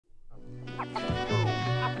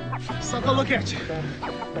suck a look at you.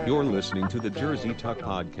 You're listening to the Jersey Tuck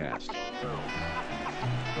Podcast.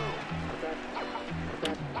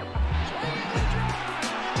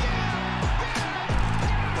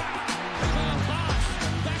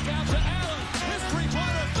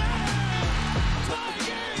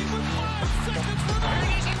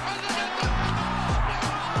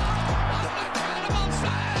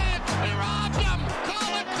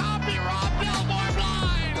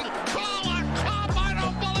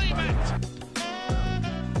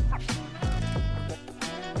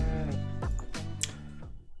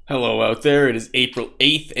 Hello out there, it is April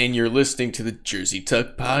 8th and you're listening to the Jersey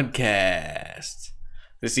Tuck Podcast.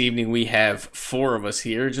 This evening we have four of us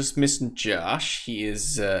here, just missing Josh.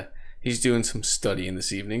 He's doing some studying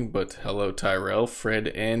this evening, but hello Tyrell, Fred,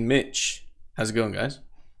 and Mitch. How's it going, guys?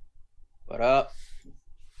 What up?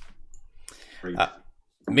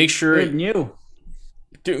 Make sure... Good and you.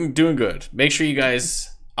 Doing good. Make sure you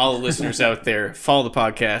guys, all the listeners out there, follow the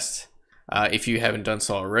podcast. If you haven't done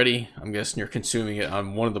so already, I'm guessing you're consuming it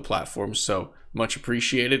on one of the platforms, so much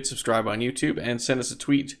appreciated. Subscribe on YouTube and send us a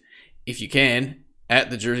tweet, if you can, at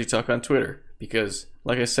the Jersey Tuck on Twitter. Because,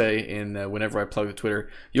 like I say, whenever I plug the Twitter,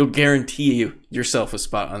 you'll guarantee yourself a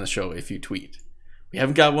spot on the show if you tweet. We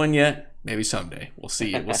haven't got one yet. Maybe someday. We'll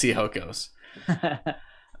see. We'll see how it goes.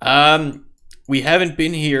 We haven't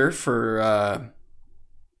been here for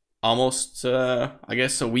almost, I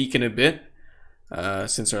guess, a week and a bit.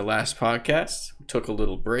 Since our last podcast. We took a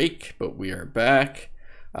little break, but we are back.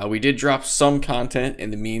 We did drop some content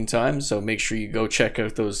in the meantime, so make sure you go check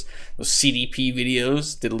out those CDP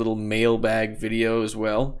videos. Did a little mailbag video as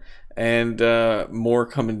well, and more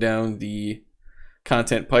coming down the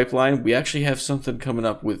content pipeline. We actually have something coming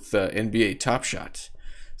up with NBA Top Shot.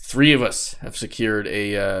 3 of us have secured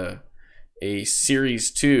a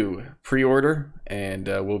Series 2 pre-order, and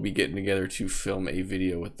we'll be getting together to film a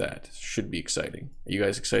video with that. Should be exciting. Are you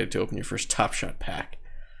guys excited to open your first Top Shot pack?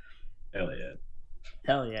 Hell yeah.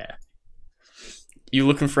 Hell yeah. You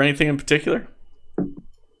looking for anything in particular?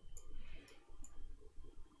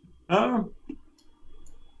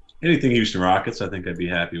 Anything Houston Rockets, I think I'd be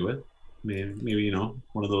happy with. Maybe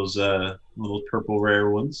one of those purple rare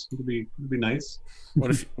ones. It'd be nice. What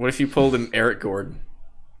if you pulled an Eric Gordon?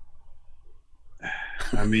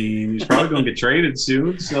 I mean, he's probably going to get traded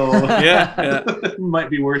soon, so yeah. Might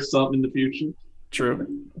be worth something in the future.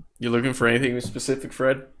 True. You looking for anything specific,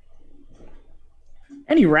 Fred?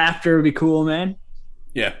 Any Raptor would be cool, man.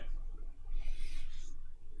 Yeah.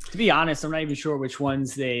 To be honest, I'm not even sure which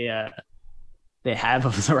ones they have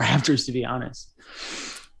of the Raptors, to be honest.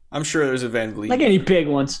 I'm sure there's a Van Vliet. Like any big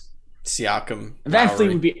ones. Siakam. Van Vliet Lowry.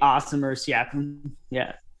 would be awesome, or Siakam.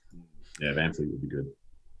 Yeah. Yeah, Van Vliet would be good.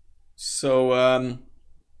 So,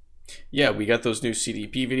 yeah, we got those new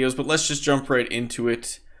CDP videos, but let's just jump right into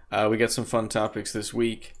it. We got some fun topics this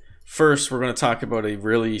week. First, we're going to talk about a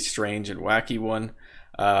really strange and wacky one.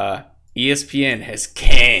 ESPN has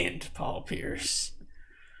canned Paul Pierce.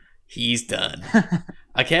 He's done.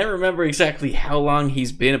 I can't remember exactly how long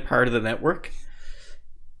he's been a part of the network.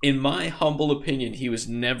 In my humble opinion, he was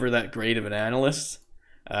never that great of an analyst.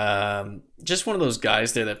 Just one of those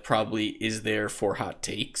guys there that probably is there for hot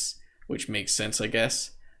takes, which makes sense, I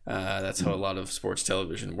guess. That's how a lot of sports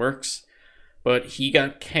television works. But he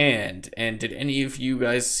got canned. And did any of you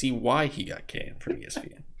guys see why he got canned from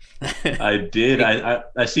ESPN? I did.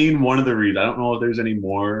 I seen one of the reads. I don't know if there's any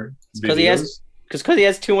more videos. Because he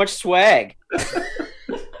has too much swag.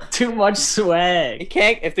 Too much swag. He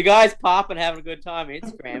can't. If the guy's popping, having a good time on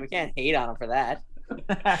Instagram, we can't hate on him for that.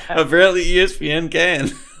 Apparently ESPN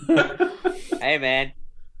can. Hey man,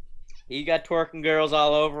 he got twerking girls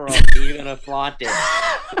all over him. He's gonna flaunt it.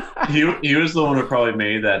 He was the one who probably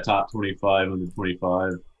made that top 25 on the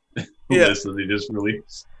 25 list that they just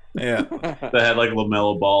released. Yeah. That had like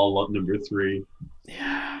LaMelo Ball number 3.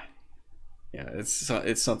 Yeah,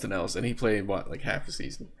 it's something else, and he played like half a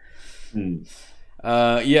season.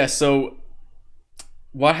 So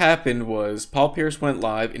what happened was Paul Pierce went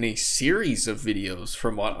live in a series of videos,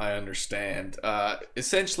 from what I understand.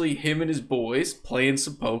 Essentially, him and his boys playing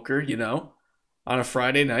some poker, on a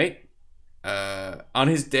Friday night, on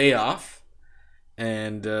his day off,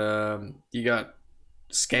 and you got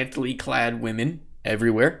scantily clad women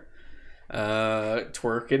everywhere,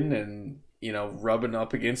 twerking and rubbing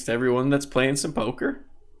up against everyone that's playing some poker.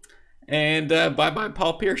 And bye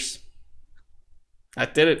Paul Pierce.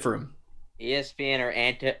 That did it for him. ESPN are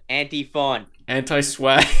anti-fun.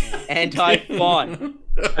 Anti-swag. Anti-fun.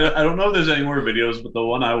 I don't know if there's any more videos, but the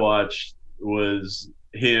one I watched was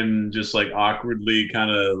him just like awkwardly kind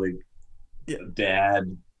of like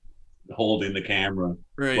dad holding the camera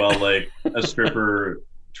while like a stripper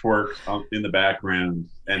twerk in the background,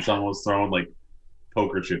 and someone was throwing like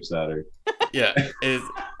poker chips at her. Yeah,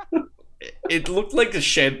 it looked like a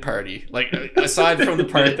shed party. Like, aside from the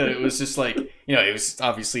part that it was just like, you know, it was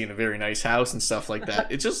obviously in a very nice house and stuff like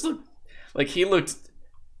that. It just looked like he looked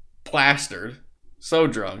plastered, so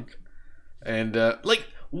drunk, and like,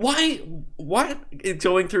 what is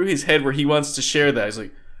going through his head where he wants to share that? He's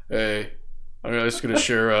like, hey, I'm just gonna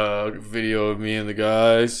share a video of me and the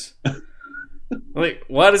guys. Like,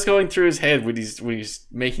 what is going through his head when he's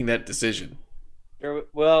making that decision?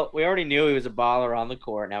 Well, we already knew he was a baller on the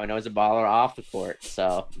court. Now we know he's a baller off the court.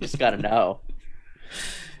 So you just gotta know.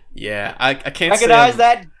 Yeah, I can't Recognize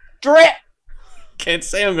that drip. Can't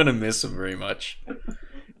say I'm gonna miss him very much.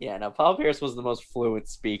 Yeah, no. Paul Pierce was the most fluent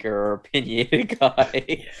speaker or opinionated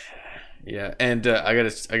guy. Yeah, and I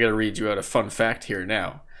gotta read you out a fun fact here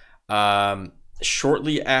now.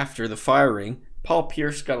 Shortly after the firing, Paul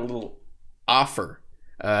Pierce got a little offer.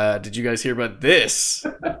 Did you guys hear about this?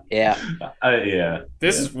 Yeah. Yeah.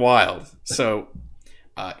 This is wild. So,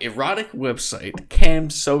 erotic website Cam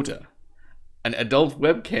Soda, an adult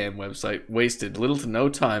webcam website, wasted little to no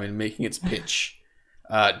time in making its pitch.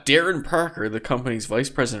 Darren Parker, the company's vice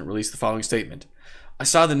president, released the following statement. I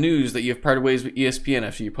saw the news that you have parted ways with ESPN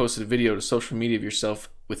after you posted a video to social media of yourself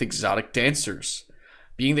with exotic dancers.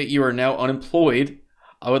 Being that you are now unemployed,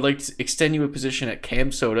 I would like to extend you a position at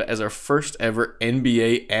Cam Soda as our first ever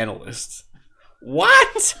NBA analyst.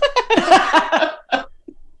 What?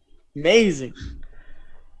 Amazing.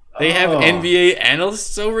 They have NBA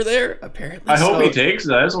analysts over there? Apparently I hope he takes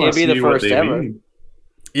it. I just want to He'd be see the what first they ever. mean.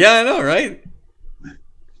 Yeah, I know, right?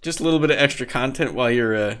 Just a little bit of extra content while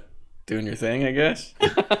you're doing your thing, I guess.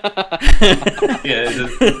 Yeah,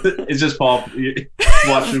 it's just Paul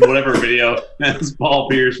watching whatever video. It's Paul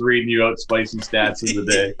Pierce reading you out spicy stats of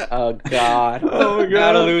the day. Oh God. Oh my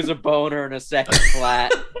God. How to lose a boner in a second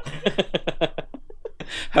flat.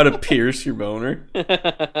 How to pierce your boner.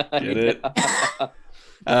 Get it?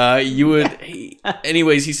 You would.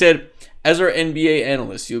 Anyways, he said, as our NBA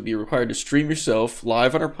analyst, you'll be required to stream yourself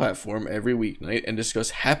live on our platform every weeknight and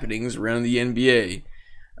discuss happenings around the NBA.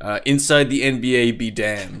 Inside the NBA, be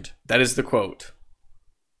damned. That is the quote.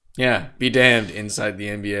 Yeah, be damned inside the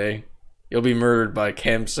NBA. You'll be murdered by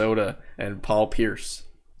Cam Soda and Paul Pierce.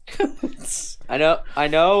 I know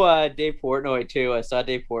Dave Portnoy too. I saw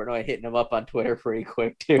Dave Portnoy hitting him up on Twitter pretty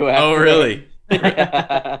quick too. Oh, really?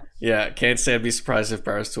 Yeah. Yeah, can't say I'd be surprised if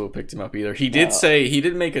Barstool picked him up either. He did say, he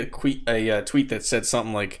did make a tweet that said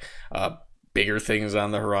something like, bigger things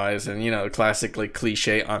on the horizon. You know, classic, like,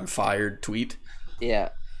 cliche on fired tweet. Yeah.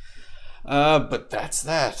 But that's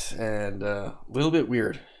that, and a little bit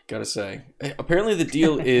weird, gotta say. Apparently the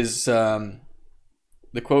deal is, the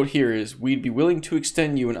quote here is, we'd be willing to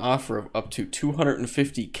extend you an offer of up to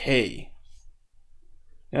 $250K.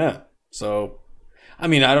 Yeah, so, I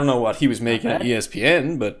mean, I don't know what he was making at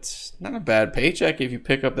ESPN, but not a bad paycheck if you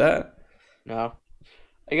pick up that. No.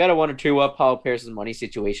 I gotta wonder too what Paul Pierce's money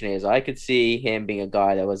situation is. I could see him being a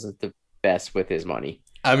guy that wasn't the best with his money.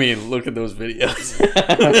 I mean, look at those videos.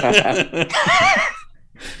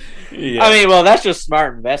 Yeah. I mean, well, that's just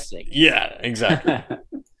smart investing. Yeah, exactly.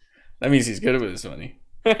 That means he's good with his money.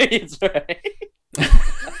 It's right.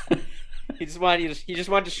 He just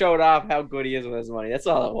wanted to show it off how good he is with his money. That's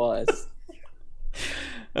all it was.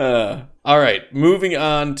 All right, moving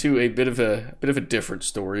on to a bit of a different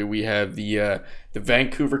story. We have the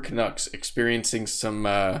Vancouver Canucks experiencing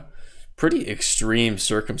some pretty extreme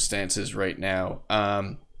circumstances right now.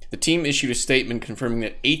 The team issued a statement confirming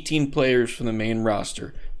that 18 players from the main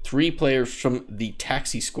roster, 3 players from the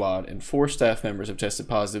taxi squad, and 4 staff members have tested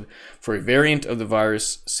positive for a variant of the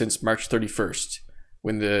virus since March 31st,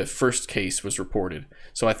 when the first case was reported.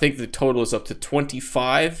 So I think the total is up to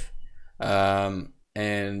 25. Yeah,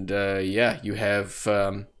 you have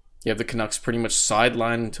the Canucks pretty much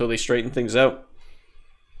sidelined until they straighten things out.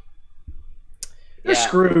 They're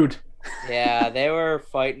screwed. Yeah, they were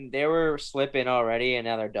fighting. They were slipping already, and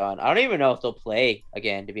now they're done. I don't even know if they'll play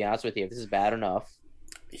again, to be honest with you, if this is bad enough.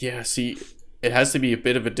 Yeah, see, it has to be a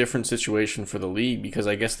bit of a different situation for the league because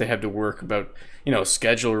I guess they have to work about,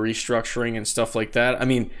 schedule restructuring and stuff like that. I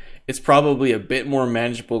mean, it's probably a bit more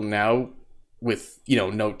manageable now with,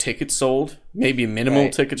 no tickets sold, maybe minimal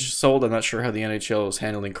tickets sold. I'm not sure how the NHL is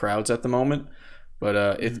handling crowds at the moment,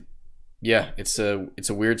 but it's a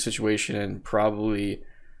weird situation and probably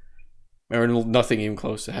or nothing even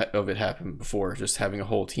close of it happened before. Just having a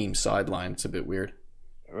whole team sideline, it's a bit weird.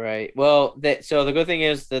 Right. Well, so the good thing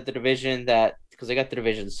is that the division because they got the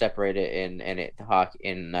division separated in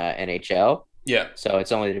NHL. Yeah. So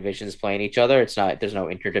it's only the divisions playing each other. There's no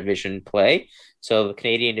interdivision play. So the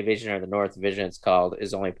Canadian division or the North division, it's called,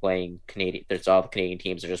 is only playing Canadian. There's all the Canadian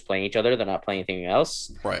teams are just playing each other. They're not playing anything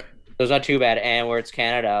else. Right. So it's not too bad. And where it's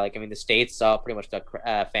Canada, like, I mean, the States all pretty much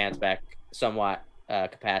got fans back, somewhat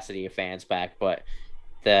capacity of fans back, but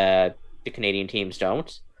the Canadian teams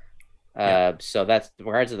don't. So that's, in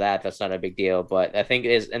regards to that, that's not a big deal. But I think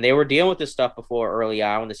and they were dealing with this stuff before early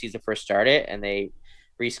on when the season first started, and they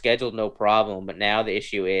rescheduled no problem. But now the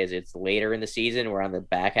issue is it's later in the season. We're on the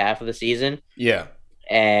back half of the season. Yeah.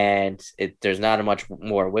 And there's not a much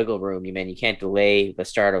more wiggle room. You can't delay the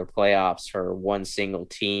start of the playoffs for one single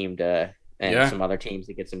team and some other teams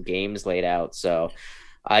to get some games laid out. So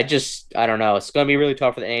I don't know. It's going to be really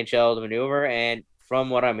tough for the NHL to maneuver. And from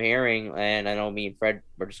what I'm hearing, and I know me and Fred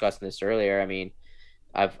were discussing this earlier, I mean,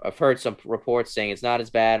 I've heard some reports saying it's not as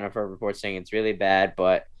bad, and I've heard reports saying it's really bad,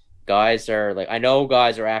 but guys are like, I know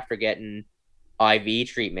guys are after getting IV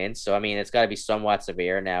treatments, so I mean, it's got to be somewhat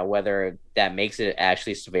severe. Now, whether that makes it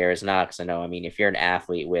actually severe is not, because I know, I mean, if you're an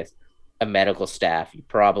athlete with a medical staff, you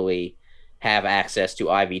probably have access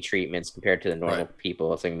to IV treatments compared to the normal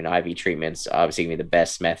people. So, I mean, IV treatments obviously gonna be the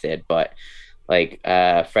best method, but like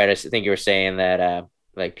Fred, I think you were saying that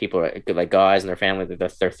like people are, like guys and their family,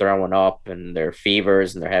 they're throwing up and their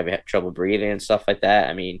fevers and they're having trouble breathing and stuff like that.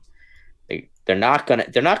 I mean, they're not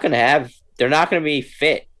gonna be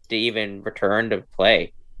fit to even return to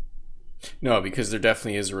play. No, because there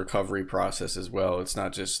definitely is a recovery process as well. It's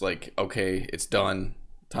not just like, okay, it's done,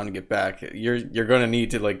 time to get back. You're going to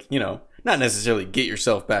need to, like, you know, not necessarily get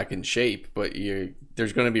yourself back in shape, but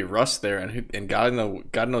there's going to be rust there, and God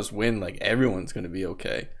knows when, like, everyone's going to be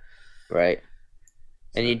okay. Right.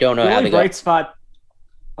 And you don't know the how only they bright spot.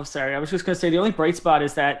 I'm sorry, I was just going to say the only bright spot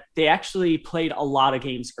is that they actually played a lot of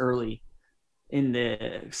games early.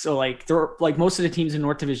 So like most of the teams in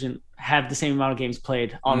North Division have the same amount of games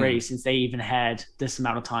played already since they even had this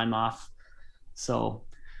amount of time off. So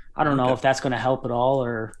I don't know if that's going to help at all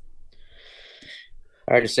or.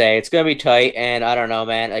 Hard to say. It's going to be tight, and I don't know,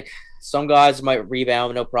 man. Like, some guys might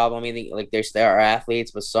rebound, no problem. I mean, like, they are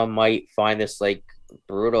athletes, but some might find this like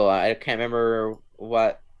brutal. I can't remember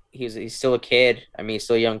what he's still a kid. I mean, he's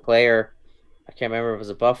still a young player. I can't remember if it was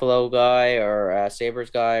a Buffalo guy or a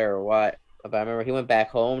Sabres guy or what. But I remember he went back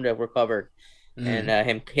home to recover,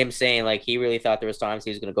 and him saying like he really thought there was times he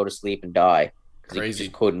was going to go to sleep and die because he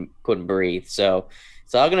just couldn't breathe. So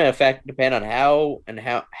it's all going to depend on how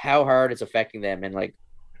hard it's affecting them. And like,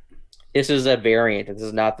 this is a variant. This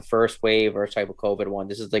is not the first wave or type of COVID one.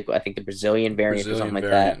 This is like, I think, the Brazilian variant or something like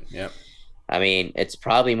that. Yep. I mean, it's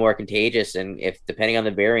probably more contagious, and if depending on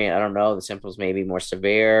the variant, I don't know, the symptoms may be more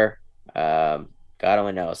severe. God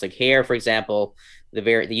only knows. Like here, for example,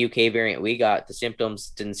 the UK variant we got, the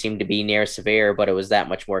symptoms didn't seem to be near severe, but it was that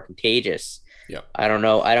much more contagious. Yeah. I don't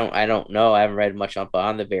know. I don't know. I haven't read much up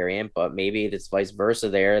on the variant, but maybe it's vice versa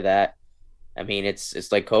there. That, I mean,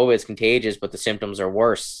 it's like COVID, it's contagious, but the symptoms are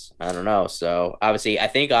worse. I don't know. So I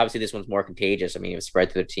think this one's more contagious. I mean, it was spread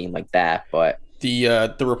to the team like that, but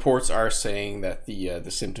the reports are saying that the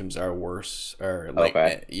symptoms are worse, or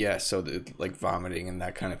like so like vomiting and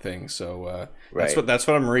that kind of thing. So that's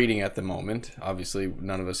what I'm reading at the moment. Obviously,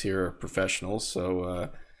 none of us here are professionals, so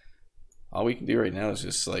all we can do right now is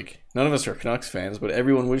just like, none of us are Canucks fans, but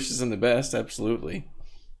everyone wishes them the best. Absolutely.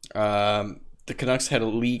 The Canucks had a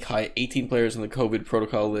league high 18 players on the COVID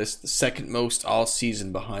protocol list, the second most all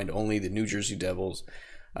season behind only the New Jersey Devils,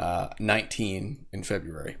 19 in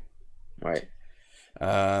February. Right.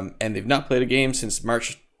 And they've not played a game since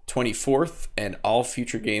March 24th, and all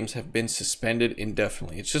future games have been suspended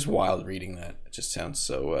indefinitely. It's just wild reading that. It just sounds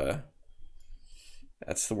so...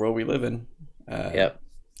 that's the world we live in. Yep.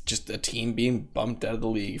 Just a team being bumped out of the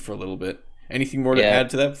league for a little bit. Anything more to add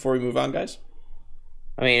to that before we move on, guys?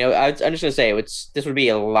 I mean, I'm just going to say, this would be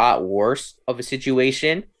a lot worse of a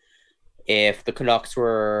situation if the Canucks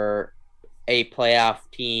were a playoff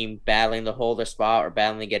team battling to hold their spot or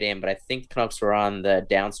battling to get in. But I think the Canucks were on the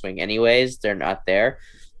downswing anyways. They're not there.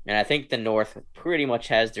 And I think the North pretty much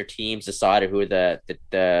has their teams decided who the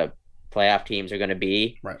playoff teams are going to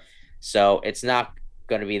be. Right. So it's not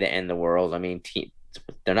going to be the end of the world. I mean,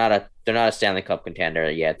 they're not a Stanley Cup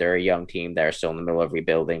contender yet. They're a young team that are still in the middle of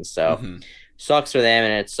rebuilding. So sucks for them,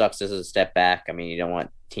 and it sucks as a step back. I mean, you don't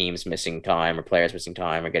want teams missing time or players missing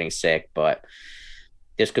time or getting sick, but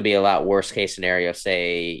this could be a lot worse case scenario.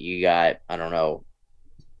 Say you got, I don't know,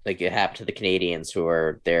 like it happened to the Canadians who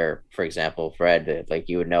are there, for example, Fred, like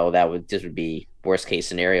you would know this would be worst case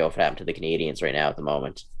scenario if it happened to the Canadians right now at the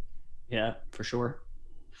moment. Yeah, for sure.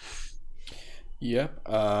 Yep.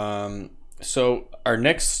 So our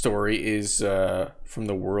next story is from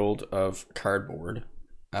the world of cardboard.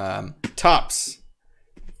 Topps,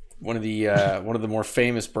 one of the more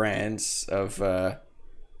famous brands of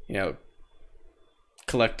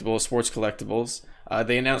collectibles, sports collectibles.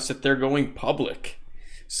 They announced that they're going public,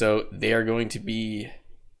 so they are going to be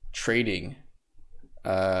trading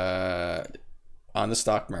on the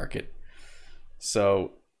stock market.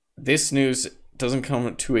 So this news doesn't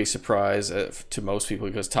come to a surprise to most people,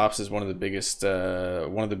 because Topps is one of the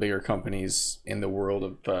bigger companies in the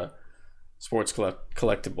world of sports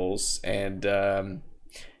collectibles, and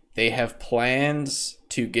they have plans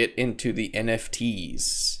to get into the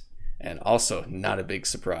NFTs, and also not a big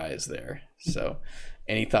surprise there. So,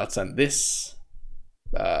 any thoughts on this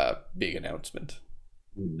big announcement?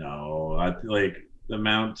 No, I feel like the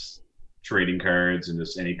amount trading cards and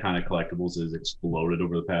just any kind of collectibles has exploded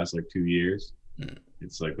over the past 2 years.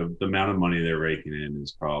 It's like the amount of money they're raking in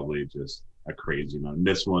is probably just a crazy amount. And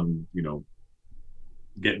this one,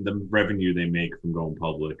 getting the revenue they make from going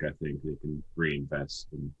public, I think they can reinvest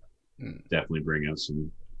and definitely bring out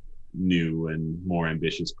some new and more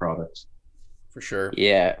ambitious products. For sure.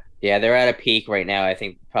 Yeah, they're at a peak right now. I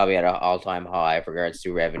think probably at an all-time high with regards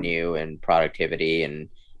to revenue and productivity and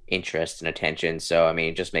interest and attention. So, I mean,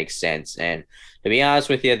 it just makes sense. And to be honest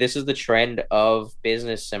with you, this is the trend of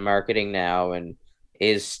business and marketing now, and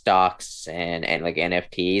is stocks and like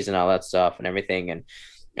NFTs and all that stuff and everything. And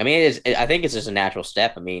I mean, I think it's just a natural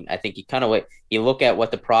step. I mean, I think you look at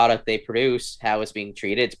what the product they produce, how it's being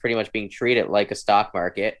treated. It's pretty much being treated like a stock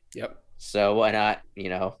market. Yep. So why not,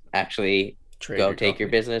 actually take your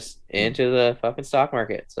business into the fucking stock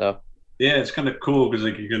market? So yeah, it's kind of cool because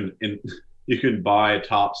you can buy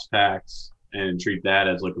Topps packs and treat that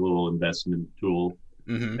as like a little investment tool,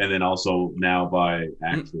 and then also now buy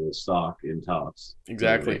actual stock in Topps.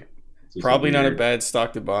 Exactly. So probably not a bad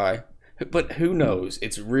stock to buy, but who knows?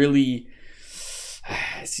 It's really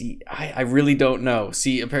I really don't know.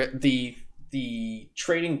 See, the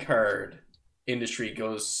trading card industry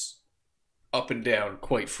goes up and down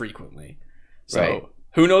quite frequently. So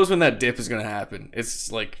who knows when that dip is going to happen?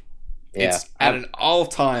 It's like it's at an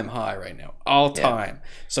all-time high right now, all-time.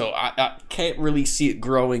 So I can't really see it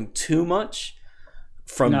growing too much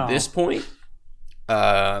from this point.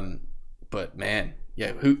 But man,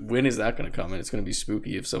 when is that going to come? And it's going to be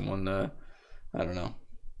spooky if someone, I don't know.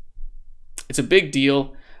 It's a big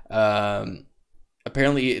deal.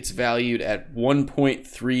 Apparently, it's valued at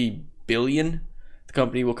 $1.3 billion. The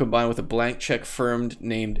company will combine with a blank check firm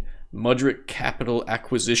named Mudrick Capital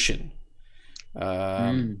Acquisition.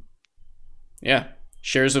 Yeah,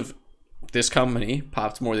 shares of this company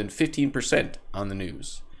popped more than 15% on the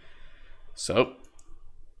news. So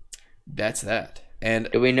that's that. And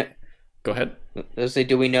do we know? Go ahead. Let's say,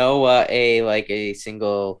 do we know what a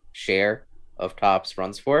single share of Topps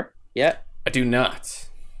runs for yet? I do not.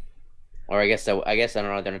 Or I guess I don't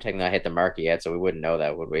know. They're not technically not hit the market yet, so we wouldn't know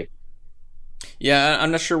that, would we? Yeah,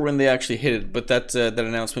 I'm not sure when they actually hit it, but that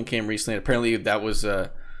announcement came recently. Apparently, that was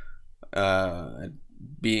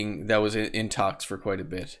in talks for quite a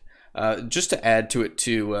bit. Just to add to it,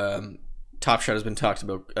 too, Top Shot has been talked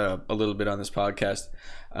about a little bit on this podcast.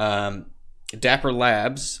 Dapper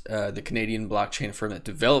Labs, the Canadian blockchain firm that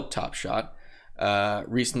developed Top Shot,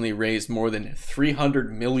 recently raised more than $300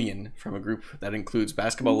 million from a group that includes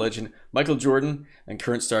basketball legend Michael Jordan and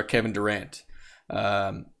current star Kevin Durant.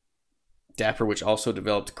 Dapper, which also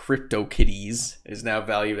developed CryptoKitties, is now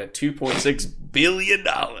valued at $2.6 billion.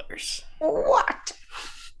 What?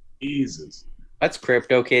 Jesus. That's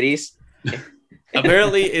CryptoKitties.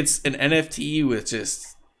 Apparently, it's an NFT with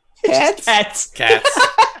just cats.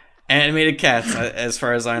 Animated cats, as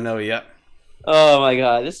far as I know, yep. Oh my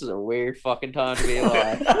god, this is a weird fucking time to be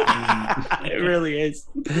alive. It really is.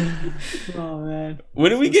 Oh man.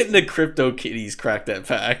 When are we getting the CryptoKitties Crack That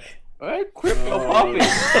Pack? What? Crypto puppies.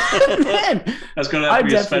 Man. That's going to have to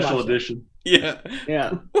be a special edition. Yeah.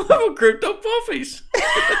 We'll have a crypto puppies.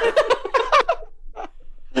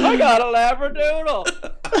 I got a Labradoodle.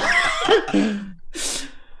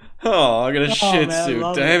 Oh, I got a shih tzu.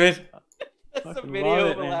 Damn it. That's a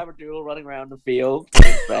video of a Labradoodle running around the field.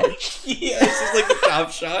 Yeah, it's just like the Top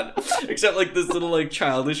Shot, except like this little like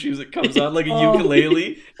childish shoes that comes on like a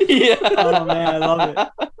ukulele. Yeah. Oh man, I love it.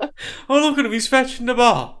 Oh, look at him, he's fetching the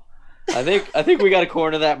ball. I think we got to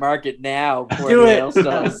corner that market now before Do anyone it. else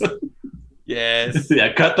does. Yes.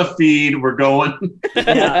 Yeah, cut the feed. We're going.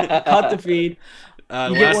 Yeah, cut the feed.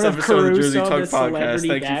 Last episode of the Jersey Talk the podcast.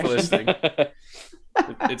 Thank you dash. for listening.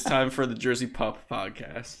 It's time for the Jersey Pup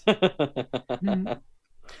podcast.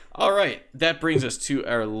 All right, that brings us to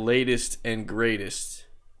our latest and greatest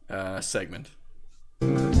segment.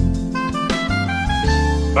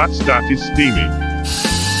 That stat is steamy.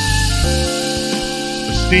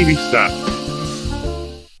 The Steamy Stat.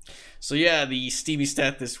 So yeah, the Steamy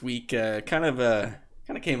Stat this week kind of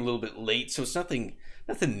came a little bit late, so it's nothing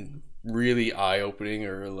really eye-opening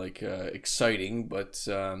or like exciting, but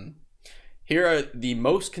here are the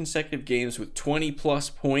most consecutive games with 20 plus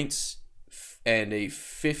points and a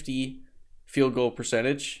 50 field goal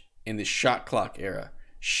percentage in the shot clock era.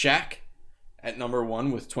 Shaq at number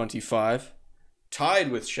 1 with 25,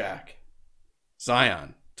 tied with Shaq,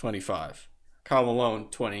 Zion 25, Karl Malone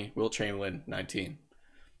 20, Wilt Chamberlain 19.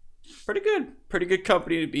 Pretty good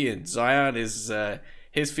company to be in. Zion is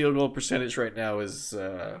his field goal percentage right now is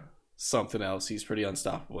something else. He's pretty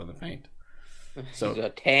unstoppable in the paint. So he's a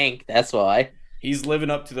tank, that's why. He's living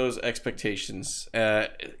up to those expectations.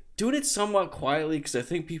 Doing it somewhat quietly because I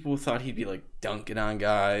think people thought he'd be like dunking on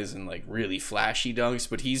guys and like really flashy dunks,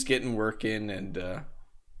 but he's getting work in and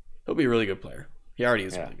he'll be a really good player. He already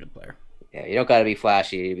is a really good player. Yeah, you don't got to be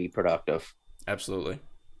flashy to be productive. Absolutely.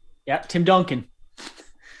 Yeah, Tim Duncan.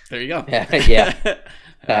 There you go. Yeah,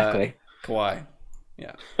 exactly. Kawhi.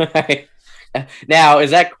 Yeah. Now,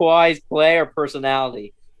 is that Kawhi's play or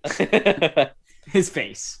personality? His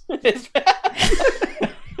face. I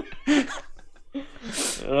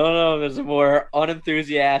don't know. There's a more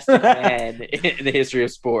unenthusiastic man in the history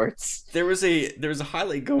of sports. There was a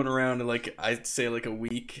highlight going around, like I'd say, like a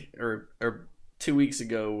week or 2 weeks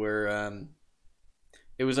ago, where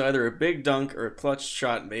it was either a big dunk or a clutch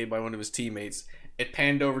shot made by one of his teammates. It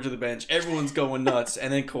panned over to the bench. Everyone's going nuts,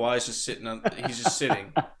 and then Kawhi's just sitting on. He's just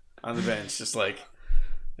sitting on the bench, just like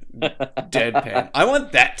deadpan. I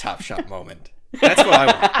want that Top Shot moment. That's what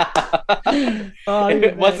I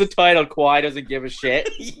want. What's the title? Kawhi doesn't give a shit.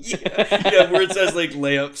 yeah, where it says like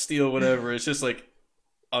layup, steal, whatever. It's just like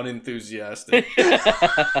unenthusiastic.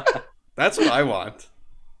 That's what I want.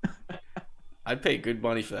 I'd pay good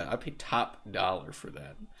money for that. I'd pay top dollar for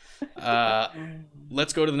that.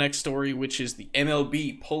 Let's go to the next story, which is the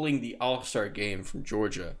MLB pulling the All Star game from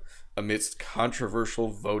Georgia amidst controversial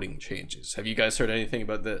voting changes. Have you guys heard anything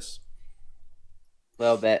about this?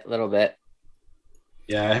 Little bit.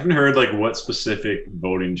 Yeah, I haven't heard like what specific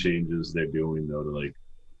voting changes they're doing though to like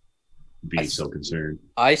be so concerned.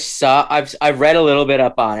 I've read a little bit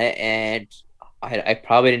up on it, and I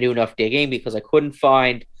probably didn't do enough digging because I couldn't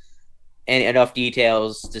find enough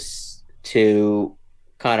details to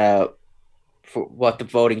kind of for what the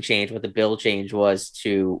voting change, what the bill change was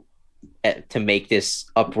to make this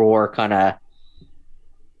uproar kind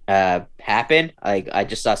of happen. I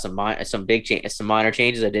just saw some minor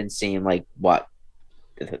changes. I didn't seem like what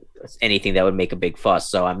anything that would make a big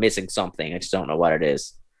fuss. So I'm missing something. I just don't know what it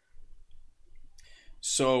is.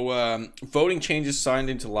 So voting changes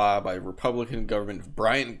signed into law by Republican government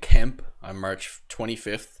Brian Kemp on March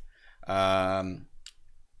 25th.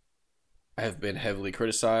 Have been heavily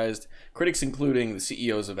criticized. Critics, including the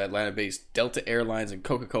CEOs of Atlanta-based Delta Airlines and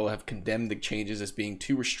Coca-Cola, have condemned the changes as being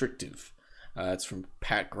too restrictive. That's from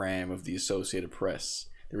Pat Graham of the Associated Press.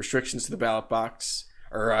 The restrictions to the ballot box,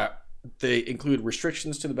 they include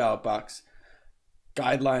restrictions to the ballot box,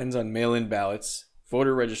 guidelines on mail-in ballots,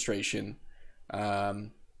 voter registration,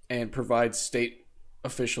 and provide state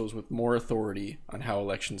officials with more authority on how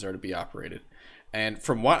elections are to be operated. And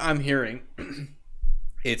from what I'm hearing,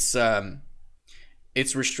 it's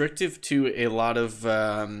restrictive to a lot of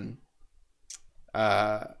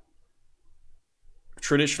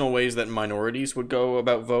traditional ways that minorities would go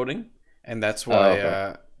about voting, and that's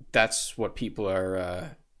why that's what people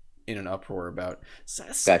are in an uproar about. So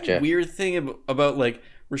that's Gotcha. Some weird thing about like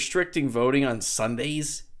restricting voting on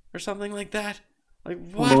Sundays or something like that.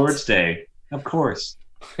 Like what? Lord's Day, of course.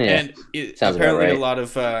 Yeah. And apparently right. a lot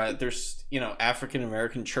of there's African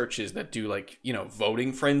American churches that do like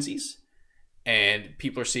voting frenzies, and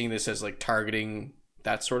people are seeing this as like targeting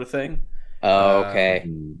that sort of thing. Oh, okay.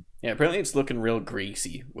 Yeah, apparently it's looking real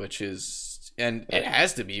greasy, which is, and it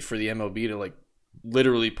has to be for the MLB to like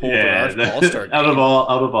literally pull their All-Star game. out of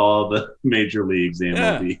all the major leagues, the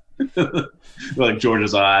MLB. Like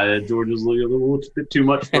Georgia's a little bit too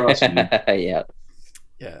much for us. Yeah.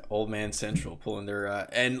 Yeah, Old Man Central pulling their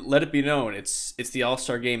and let it be known it's the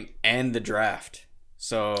All-Star game and the draft.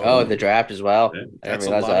 So the draft as well. Yeah. I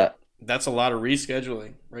didn't realize that. That's a lot of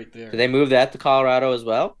rescheduling right there. Did they move that to Colorado as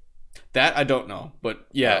well? That I don't know, but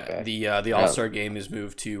yeah, Okay. the All-Star game is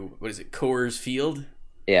moved to what is it, Coors Field?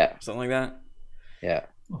 Yeah. Something like that. Yeah.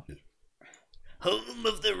 Home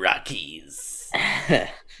of the Rockies.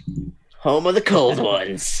 Home of the cold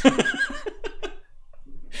ones.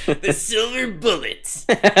 The Silver Bullets.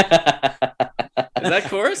 Is that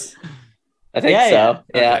Coors? I think so.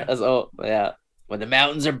 Yeah. Yeah. Okay. Yeah. When the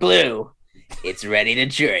mountains are blue It's ready to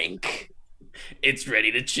drink. It's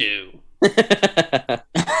ready to chew.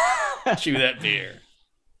 Chew that beer.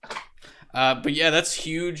 But yeah, that's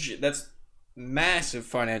huge. That's massive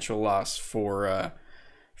financial loss for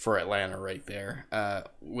Atlanta right there.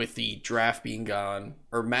 With the draft being gone,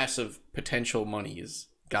 or massive potential money is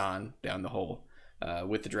gone down the hole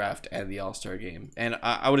with the draft and the All Star game. And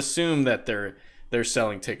I would assume that they're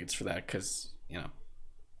selling tickets for that because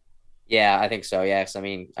Yeah, I think so. Yes, I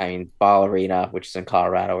mean, Ball Arena, which is in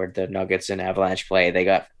Colorado, where the Nuggets and Avalanche play, they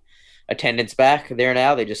got attendance back there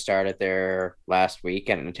now. They just started their last week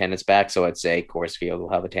and attendance back, so I'd say Coors Field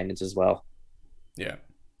will have attendance as well. Yeah.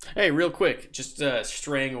 Hey, real quick, just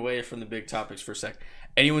straying away from the big topics for a sec.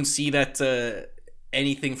 Anyone see that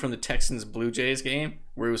anything from the Texans Blue Jays game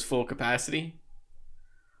where it was full capacity?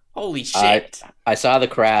 Holy shit! I saw the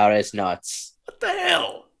crowd. It's nuts. What the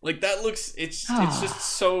hell? Like that looks. It's just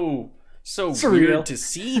so Surreal. weird to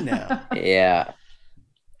see now. Yeah,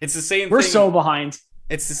 It's the same. We're thing. so behind.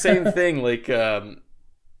 It's the same thing. Like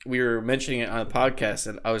we were mentioning it on the podcast,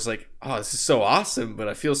 and I was like, "Oh, this is so awesome," but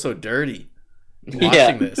I feel so dirty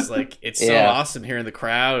watching this. Like it's so awesome hearing the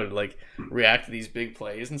crowd like react to these big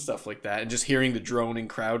plays and stuff like that, and just hearing the droning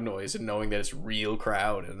crowd noise and knowing that it's real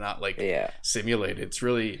crowd and not like simulated. It's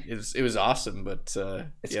really it was awesome, but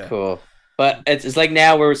it's cool. But it's like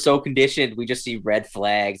now we're so conditioned, we just see red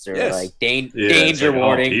flags or like danger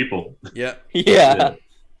warning. People. Yeah.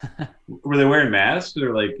 Were they wearing masks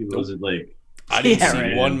or like was it like? I didn't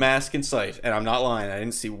see one mask in sight, and I'm not lying. I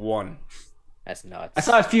didn't see one. That's nuts. I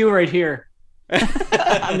saw a few right here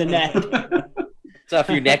on the neck. Saw a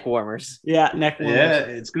few neck warmers. Yeah, neck warmers. Yeah,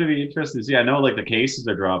 it's gonna be interesting to see. I know like the cases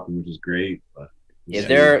are dropping, which is great. But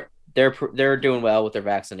they're doing well with their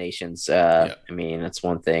vaccinations. I mean, that's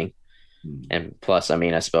one thing. And plus, I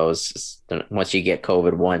mean, I suppose once you get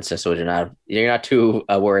COVID once, I suppose you're not too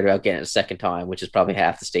worried about getting it a second time, which is probably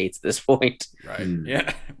half the states at this point. Right.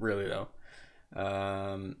 Yeah. Really though.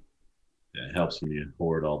 It helps when you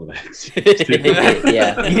hoard all the vaccines.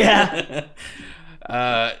 Yeah.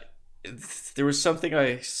 There was something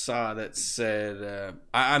I saw that said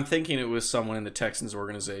I'm thinking it was someone in the Texans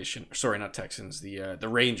organization. Sorry, not Texans. The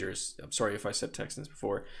Rangers. I'm sorry if I said Texans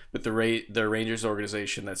before, but the Rangers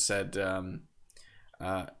organization that said the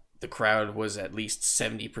crowd was at least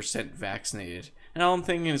 70% vaccinated. And all I'm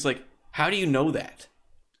thinking is like, how do you know that?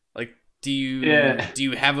 Like, do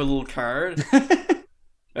you have a little card?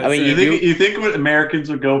 I mean, you think what Americans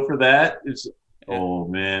would go for that? It's oh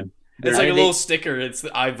man. It's like a little sticker. It's the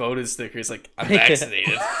I voted sticker. It's like I'm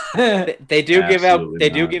vaccinated. They do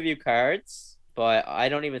give you cards, but I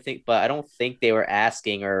don't think they were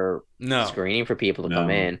asking or screening for people to come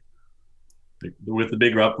in. With the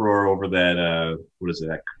big uproar over that what is it,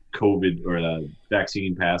 that COVID or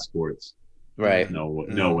vaccine passports. Right. No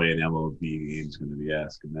way an MLB game is going to be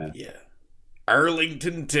asking that. Yeah.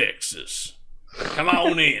 Arlington, Texas. Come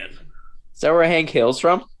on in. Is that where Hank Hill's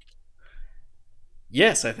from?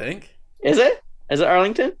 Yes, I think. Is it? Is it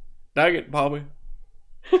Arlington? Nugget, probably.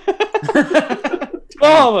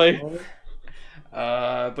 Probably.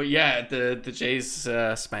 But yeah, the Jays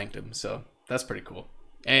spanked him, so that's pretty cool.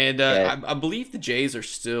 And I believe the Jays are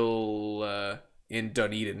still in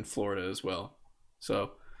Dunedin, Florida as well.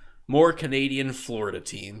 So more Canadian Florida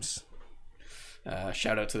teams.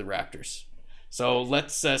 Shout out to the Raptors. So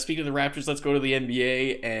let's speak of the Raptors. Let's go to the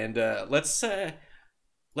NBA and let's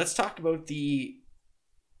talk about the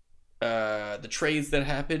trades that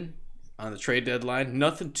happened on the trade deadline.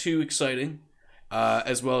 Nothing too exciting,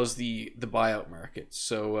 as well as the buyout market.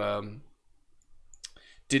 So,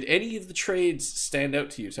 did any of the trades stand out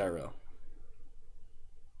to you, Tyrell?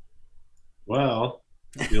 Well,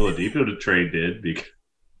 the Oladipo trade did because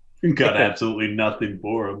we got absolutely nothing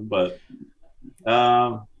for him. But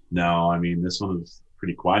no, I mean this one was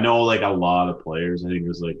pretty cool. I know like a lot of players. I think it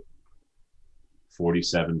was like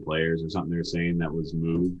 47 players or something they were saying that was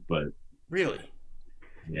moved, but really,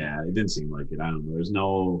 yeah, it didn't seem like it. I don't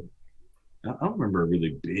know. I don't remember a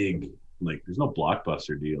really big there's no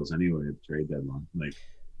blockbuster deals anyway at the trade deadline. Like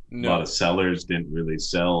a lot of sellers didn't really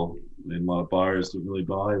sell, and a lot of buyers didn't really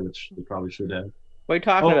buy, which they probably should have. What are you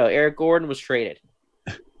talking about? Eric Gordon was traded.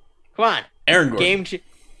 Come on, Aaron Gordon.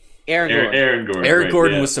 Aaron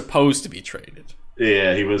Gordon was supposed to be traded.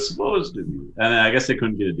 Yeah, he was supposed to be, and I guess they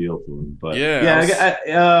couldn't get a deal for him. But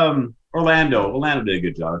Orlando did a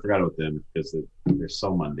good job. I forgot about them because they're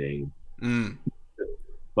so mundane.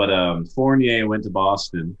 But Fournier went to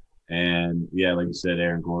Boston, and like you said,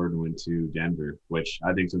 Aaron Gordon went to Denver, which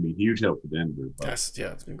I think is going to be a huge help for Denver. But.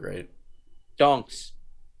 It's been great. Donks.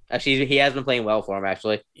 Actually, he has been playing well for him.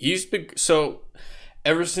 Actually, he's been so.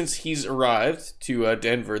 ever since he's arrived to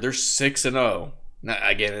Denver, they're 6-0.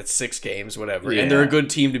 Again, it's 6 games, whatever, and they're a good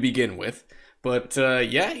team to begin with. But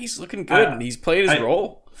he's looking good, and he's played his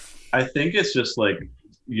role. I think it's just like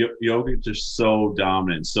Jokic is so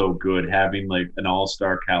dominant, so good, having like an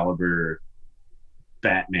all-star caliber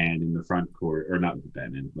Batman in the front court, or not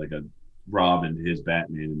Batman, like a Robin, his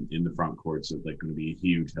Batman in the front court, so like going to be a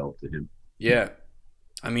huge help to him. Yeah,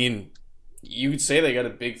 I mean, you could say they got a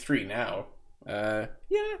big 3 now. Yeah.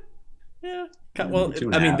 Well,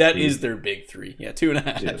 I mean, that is their big 3. Yeah,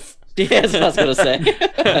 2.5. Yeah, that's what I was gonna say.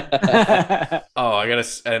 Oh,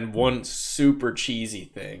 and one super cheesy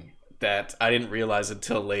thing that I didn't realize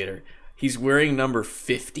until later. He's wearing number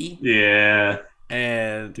 50. Yeah.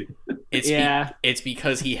 And it's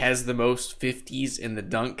because he has the most 50s in the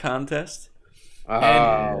dunk contest. Oh,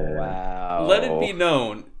 wow. Let it be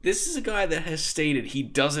known, this is a guy that has stated he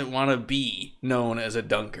doesn't want to be known as a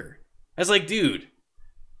dunker. I was like, dude,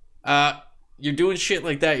 you're doing shit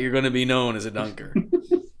like that, you're going to be known as a dunker.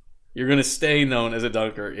 You're going to stay known as a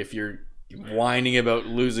dunker if you're whining about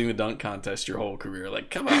losing the dunk contest your whole career. Like,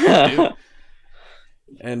 come on, dude.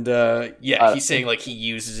 And, he's saying, like, he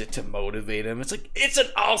uses it to motivate him. It's like, it's an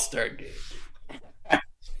all-star game.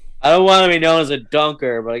 I don't want to be known as a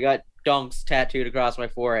dunker, but I got dunks tattooed across my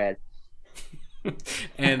forehead.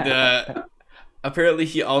 And apparently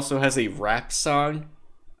he also has a rap song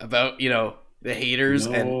about, the haters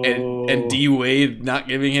and D Wade not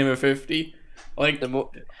giving him a 50. Like, the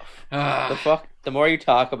more you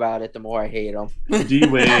talk about it, the more I hate him. D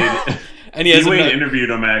Wade and D Wade interviewed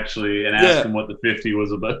him actually and asked him what the 50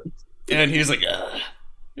 was about. And he was like,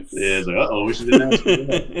 it's like, we should ask him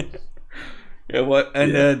that. Yeah, what?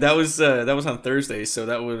 And that was on Thursday, so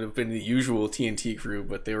that would have been the usual TNT crew,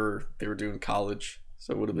 but they were doing college,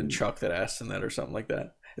 so it would have been Chuck that asked him that or something like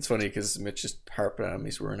that. It's funny because Mitch just harping on him.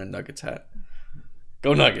 He's wearing a Nuggets hat.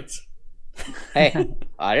 Go Nuggets! Hey,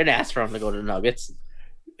 I didn't ask for him to go to the Nuggets.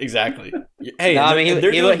 Exactly. Hey, no, I mean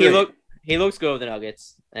he looks good with the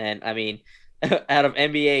Nuggets, and I mean, out of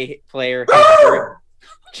NBA player history.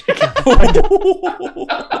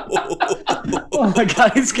 Oh my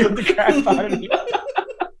god, he scared the crap out of me.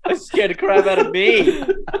 I scared the crap out of me.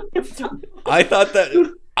 I thought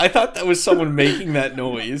that was someone making that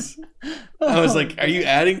noise. I was like, are you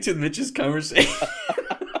adding to Mitch's conversation?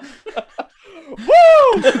 Woo!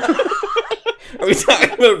 Are we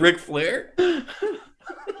talking about Ric Flair?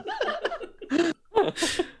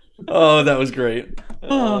 Oh, that was great. I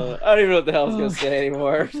don't even know what the hell I was going to say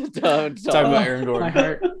anymore. Talking about Aaron Gordon. My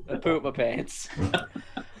heart. I pooped my pants.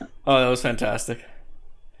 Oh, that was fantastic.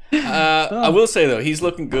 I will say though, he's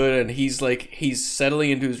looking good, and he's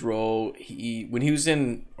settling into his role. When he was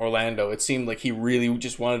in Orlando, it seemed like he really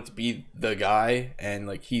just wanted to be the guy, and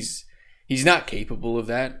like he's not capable of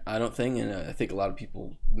that, I don't think, and I think a lot of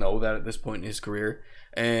people know that at this point in his career.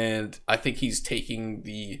 And I think he's taking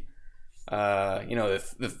the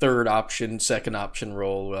third option, second option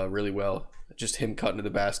role really well. Just him cutting to the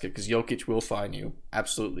basket, because Jokic will find you.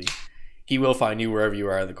 Absolutely. He will find you wherever you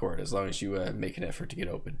are on the court, as long as you make an effort to get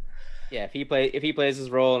open. Yeah, if he plays his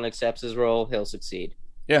role and accepts his role, he'll succeed.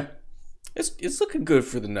 Yeah. It's looking good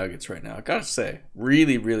for the Nuggets right now, I gotta say.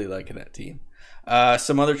 Really, really liking that team.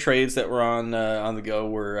 Some other trades that were on the go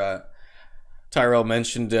were Tyrell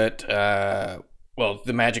mentioned that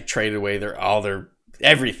the Magic traded away their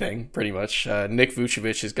everything, pretty much. Nick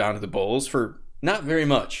Vucevic has gone to the Bulls for not very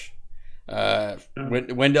much.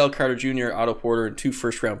 Wendell Carter Jr., Otto Porter, and 2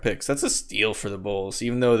 first-round picks. That's a steal for the Bulls,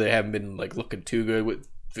 even though they haven't been like looking too good with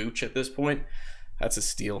Vooch at this point. That's a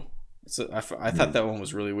steal. I thought that one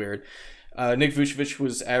was really weird. Nick Vucevic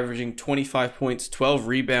was averaging 25 points, 12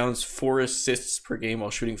 rebounds, 4 assists per game while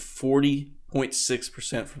shooting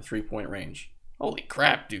 40.6% from three-point range. Holy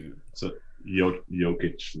crap, dude. So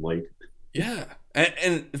Jokic light. Yeah.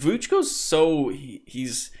 And Vooch goes so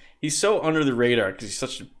he's so under the radar because he's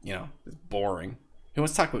such boring. Who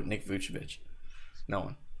wants to talk about Nick Vucevic? No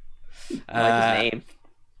one. I like his name.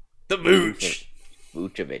 The Vooch.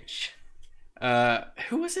 Vucevic.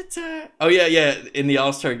 Who was it? Oh yeah. In the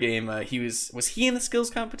All Star game, was he in the skills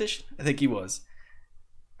competition? I think he was.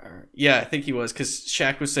 Yeah, I think he was, because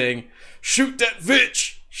Shaq was saying, "Shoot that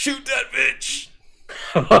bitch! Shoot that bitch!"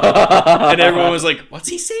 And everyone was like, "What's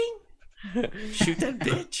he saying? Shoot that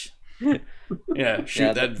bitch!" Yeah,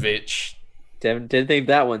 shoot that bitch. Didn't think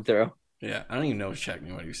that one through. Yeah, I don't even know if Shaq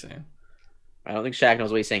knew what he was saying. I don't think Shaq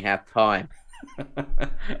knows what he's saying half the time.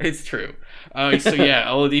 It's true. So yeah,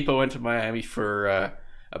 Oladipo went to Miami for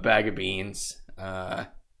a bag of beans.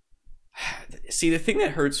 See, the thing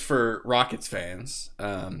that hurts for Rockets fans,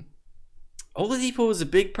 Oladipo was a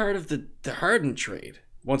big part of the Harden trade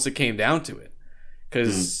once it came down to it,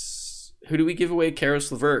 Because who do we give away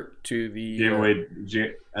Karis LeVert to?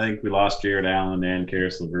 I think we lost Jared Allen and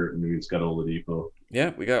Karis LeVert, and we just got Oladipo.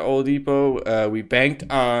 Yeah, we got Oladipo. We banked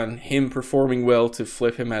on him performing well to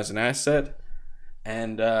flip him as an asset,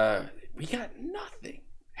 and we got nothing.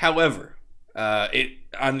 However,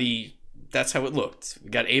 that's how it looked. We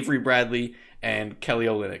got Avery Bradley and Kelly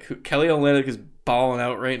Olynyk. Kelly Olynyk is balling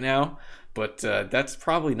out right now, but that's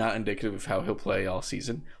probably not indicative of how he'll play all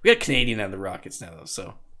season. We got Canadian on the Rockets now, though,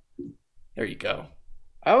 so there you go.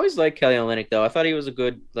 I always liked Kelly Olynyk, though. I thought he was a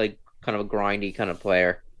good, like, kind of a grindy kind of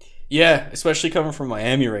player. Yeah, especially coming from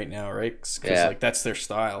Miami right now, right? Because like that's their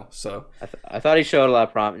style. So I thought he showed a lot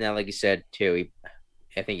of promise. Now, like you said too,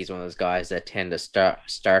 I think he's one of those guys that tend to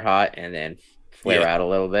start hot and then flare out a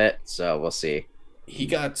little bit. So we'll see. He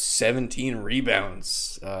got 17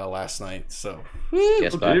 rebounds last night. So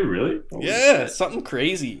did he really? Yeah, something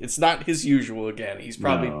crazy. It's not his usual again. He's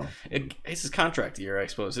probably it's his contract year, I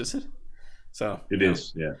suppose, is it? So it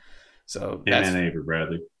is, yeah. So him and Avery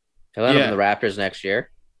Bradley. He'll end up in the Raptors next year.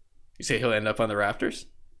 You say he'll end up on the Raptors?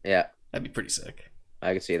 Yeah. That'd be pretty sick.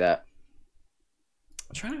 I could see that.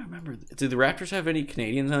 I'm trying to remember. Do the Raptors have any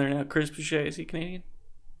Canadians on there now? Chris Boucher, is he Canadian?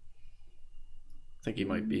 I think he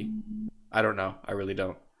might be. I don't know. I really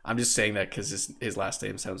don't. I'm just saying that because his last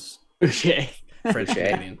name sounds Boucher. French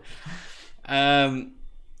Canadian. I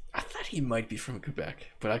thought he might be from Quebec,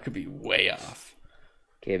 but I could be way off.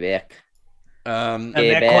 Quebec.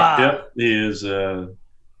 Quebec. Yep,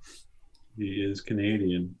 he is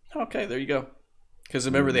Canadian. Okay, there you go. Because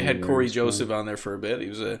remember they had Corey Joseph on there for a bit. He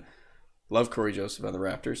was love Corey Joseph on the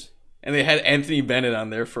Raptors, and they had Anthony Bennett on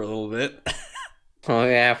there for a little bit. Oh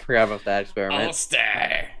yeah, I forgot about that experiment. All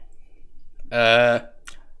Star.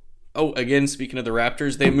 Again, speaking of the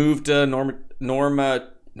Raptors, they moved Norm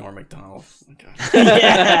Macdonald. Oh, God.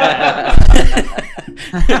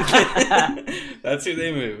 That's who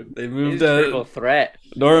they moved. They moved threat.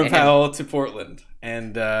 Norman Powell to Portland,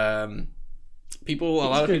 and a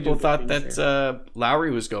lot of people thought that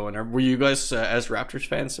Lowry was going. Were you guys, as Raptors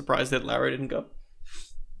fans, surprised that Lowry didn't go?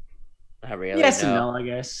 Not really. Yes and no, I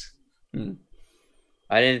guess.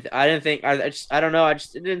 I didn't think. I don't know. It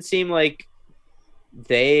didn't seem like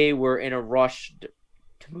they were in a rush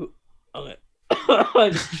to move. I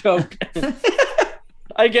just choked.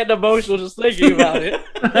 I get emotional just thinking about it.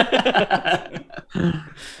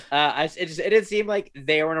 It didn't seem like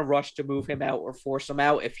they were in a rush to move him out or force him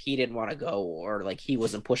out if he didn't want to go or like he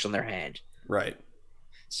wasn't pushing their hand. Right.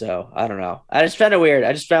 So I don't know. I just found it weird.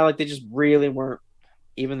 I just found like they just really weren't.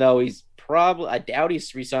 Even though I doubt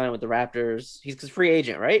he's re-signing with the Raptors. He's a free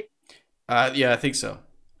agent, right? Yeah, I think so.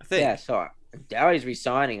 Yeah, so I doubt he's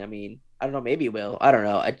re-signing. I mean, I don't know. Maybe he will. I don't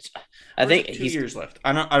know. I think 2 years left.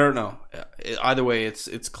 I don't know. Either way,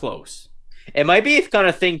 it's close. It might be a kind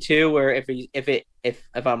of thing too, where if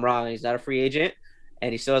I'm wrong, he's not a free agent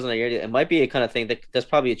and he still has another year. It might be a kind of thing that there's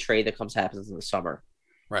probably a trade that happens in the summer,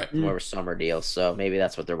 right? More of a summer deal. So maybe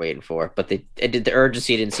that's what they're waiting for. But the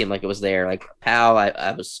urgency didn't seem like it was there. Like Powell,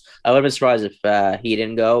 I would have been surprised if he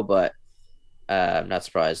didn't go, but I'm not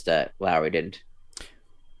surprised that Lowry didn't.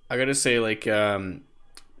 I gotta say, like,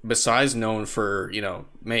 besides known for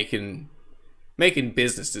making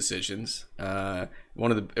business decisions, his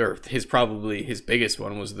biggest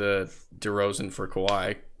one was the DeRozan for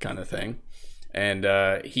Kawhi kind of thing, and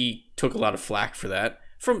he took a lot of flack for that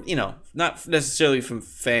from not necessarily from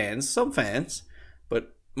some fans,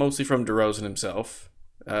 but mostly from DeRozan himself,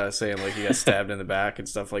 saying like he got stabbed in the back and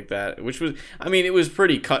stuff like that, which was, I mean, it was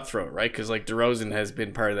pretty cutthroat, right? Because like DeRozan has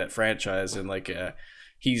been part of that franchise and like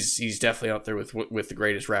he's definitely up there with the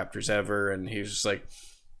greatest Raptors ever, and he was just like,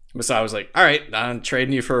 Masai was like, all right, I'm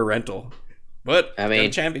trading you for a rental, but I mean, got a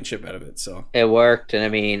championship out of it, so it worked. And I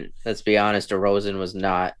mean, let's be honest, DeRozan was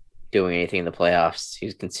not doing anything in the playoffs. He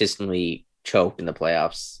was consistently choked in the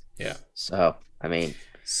playoffs. Yeah. So I mean,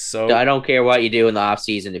 I don't care what you do in the off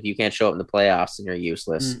season. If you can't show up in the playoffs, then you're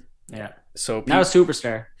useless. Yeah. So now a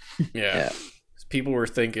superstar. Yeah. People were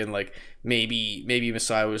thinking like maybe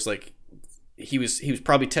Masai was like, he was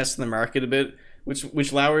probably testing the market a bit,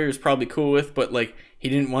 which Lowry was probably cool with, but like he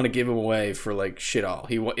didn't want to give him away for like shit all.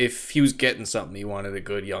 If he was getting something, he wanted a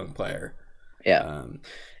good young player. Yeah.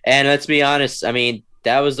 And let's be honest, I mean,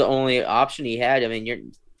 that was the only option he had. I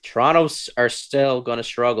mean, Toronto's are still going to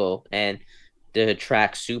struggle and to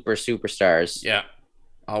attract superstars. Yeah.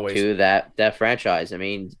 Always to that franchise. I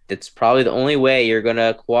mean, it's probably the only way you're going to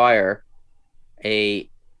acquire a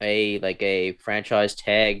franchise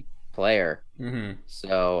tag player. Mm-hmm.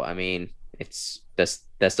 So I mean, that's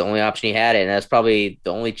the only option he had, and that's probably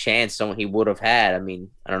the only chance he would have had. I mean,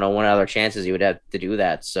 I don't know what other chances he would have to do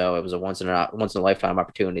that. So it was a once in a lifetime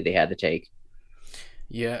opportunity they had to take.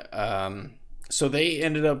 Yeah. So they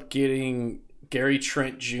ended up getting Gary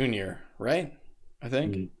Trent Jr., right? I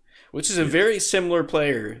think, which is a very similar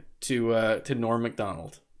player to Norm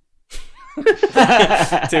Macdonald.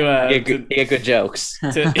 Get good jokes.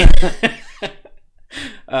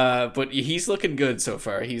 But he's looking good so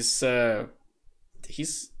far. He's the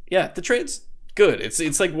trade's good.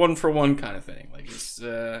 It's like 1-for-1 kind of thing. Like it's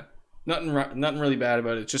nothing really bad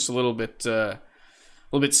about it. It's just a little bit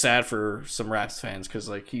sad for some Raps fans because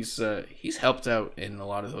like he's helped out in a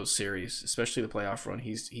lot of those series, especially the playoff run.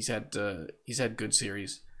 He's had good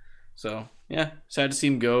series. So yeah, sad to see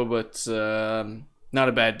him go, but not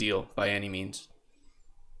a bad deal by any means.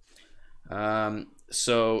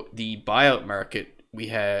 So the buyout market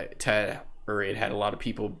it had a lot of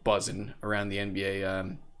people buzzing around the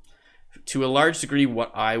NBA. To a large degree,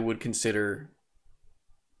 what I would consider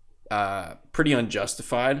pretty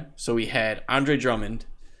unjustified. So we had Andre Drummond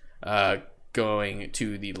going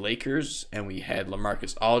to the Lakers, and we had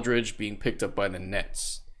LaMarcus Aldridge being picked up by the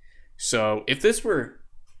Nets. So if this were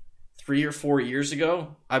 3 or 4 years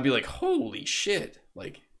ago, I'd be like, holy shit,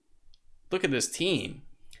 like, look at this team.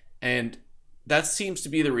 And that seems to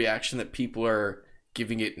be the reaction that people are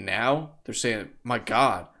giving it now. They're saying, my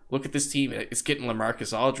God, look at this team. It's getting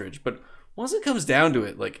LaMarcus Aldridge. But once it comes down to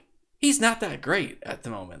it, like, he's not that great at the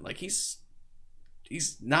moment. Like, he's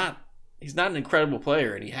not an incredible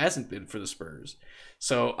player, and he hasn't been for the Spurs.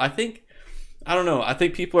 So I don't know. I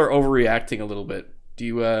think people are overreacting a little bit. Do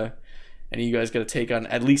you, any of you guys got a take on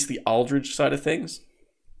at least the Aldridge side of things?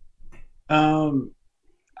 I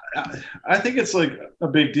think it's like a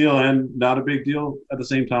big deal and not a big deal at the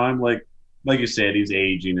same time. Like you said, he's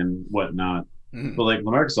aging and whatnot. Mm-hmm. But like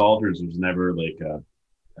LaMarcus Aldridge was never like a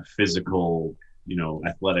physical,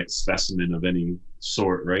 athletic specimen of any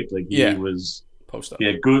sort, right? Like he was post up.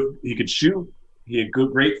 He could shoot. He had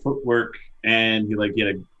great footwork, and he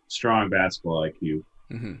had a strong basketball IQ.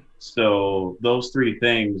 Mm-hmm. So those three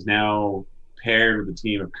things now paired with the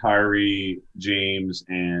team of Kyrie, James,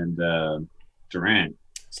 and Durant.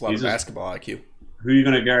 It's a lot of basketball IQ. Who are you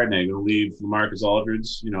going to guard now? You're going to leave LaMarcus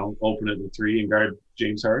Aldridge, open at the three and guard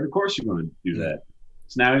James Harden? Of course you're going to do that.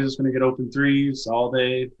 So now he's just going to get open threes all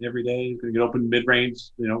day, every day. He's going to get open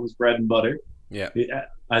mid-range, his bread and butter. Yeah.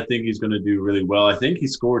 I think he's going to do really well. I think he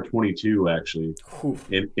scored 22, actually,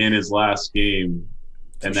 in his last game,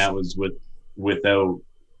 and that was without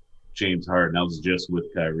James Harden. That was just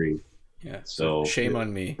with Kyrie. Yeah, so shame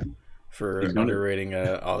on me for underrating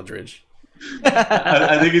Aldridge.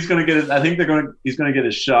 I think he's going to get it. I think he's going to get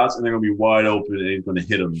his shots, and they're going to be wide open, and he's going to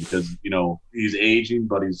hit them because he's aging,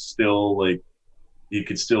 but he's still he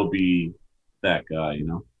could still be that guy,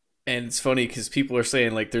 And it's funny because people are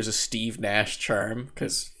saying like there's a Steve Nash charm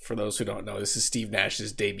because for those who don't know, this is Steve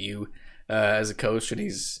Nash's debut as a coach, and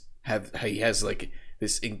he has like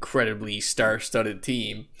this incredibly star-studded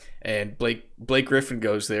team, and Blake Griffin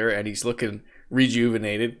goes there, and he's looking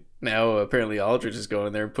rejuvenated. Now apparently Aldridge is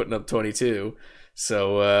going there and putting up 22.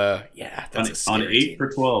 So that's on 8 for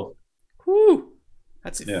 12. Whoo,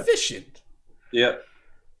 that's efficient. Yep.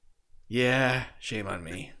 Yeah, shame on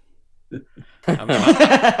me.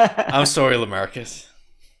 I'm sorry, LaMarcus.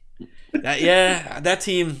 That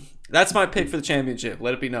team. That's my pick for the championship.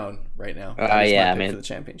 Let it be known right now. For the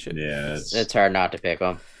championship. Yeah, it's hard not to pick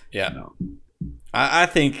them. Yeah, no. I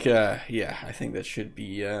think. I think that should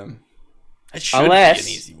be. It should be an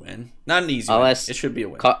easy win. Not an easy win. It should be a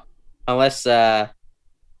win. Unless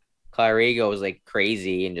Kyrie goes like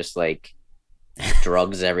crazy and just like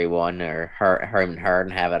drugs everyone, or him and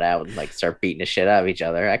Harden have it out and like start beating the shit out of each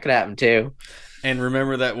other. That could happen too. And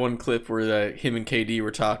remember that one clip where him and KD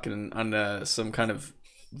were talking on some kind of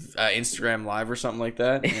Instagram live or something like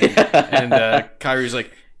that, and Kyrie's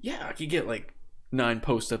like, "Yeah, I could get like 9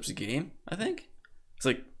 post-ups a game, I think." It's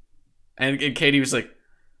like, and KD was like,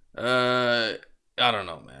 I don't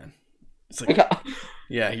know, man. It's like,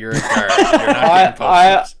 yeah, you're a guard. You're not getting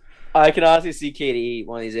post-ups. I can honestly see KD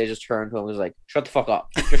one of these days just turn to him and was like, "Shut the fuck up!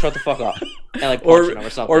 Just shut the fuck up!" And like punching him or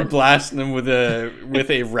something, or blasting him with a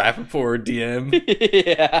Rappaport DM.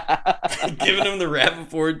 Yeah, giving him the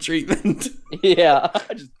Rappaport treatment. Yeah,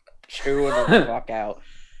 just chewing him the fuck out.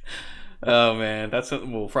 Oh man, that's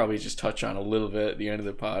something we'll probably just touch on a little bit at the end of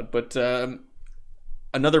the pod. But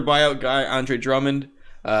another buyout guy, Andre Drummond,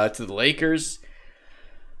 to the Lakers.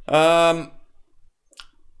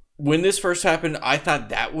 When this first happened, I thought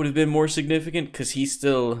that would have been more significant because he's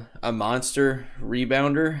still a monster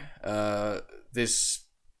rebounder. This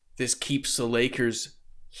keeps the Lakers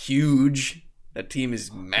huge. That team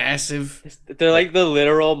is massive. They're like the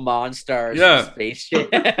literal monsters. Yeah. Space Jam.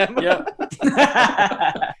 Yeah.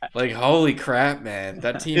 Like, holy crap, man.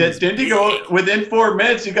 That team Yeah, is didn't he big. go within 4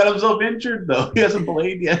 minutes? He got himself injured, though. He hasn't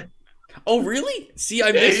played yet. Oh, really? See, I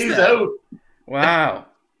Yeah, missed he's that. out. Wow.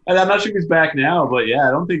 And I'm not sure if he's back now, but yeah,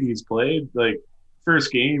 I don't think he's played. Like,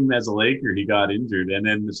 first game as a Laker, he got injured. And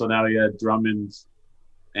then, so now he had Drummond,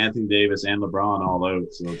 Anthony Davis, and LeBron all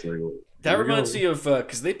out. So it's like, That reminds me of,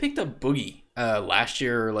 because they picked up Boogie last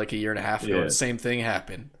year or like a year and a half ago. Yeah. The same thing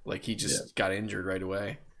happened. Like, he just got injured right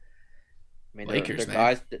away. I mean, Lakers, they're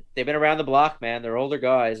man. guys. They've been around the block, man. They're older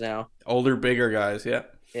guys now. Older, bigger guys, yeah.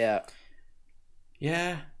 Yeah.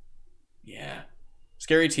 Yeah.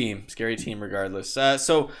 Scary team regardless.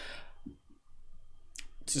 So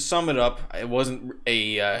to sum it up, it wasn't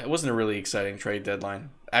a really exciting trade deadline.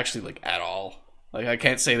 Actually, like, at all. Like, I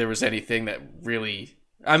can't say there was anything that really.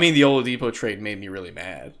 I mean, the Oladipo trade made me really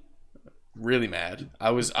mad. Really mad.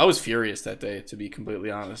 I was furious that day, to be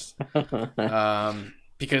completely honest.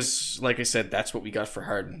 Because, like I said, that's what we got for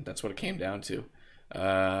Harden. That's what it came down to.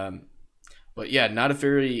 But yeah, not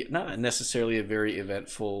necessarily a very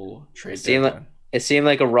eventful trade deadline. It seemed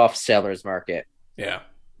like a rough seller's market. Yeah.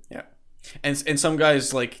 And some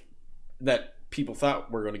guys like that people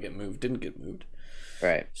thought were going to get moved didn't get moved.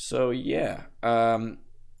 Right. So yeah,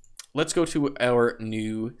 let's go to our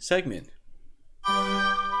new segment.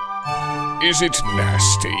 Is it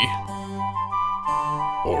nasty?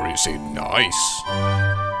 Or is it nice?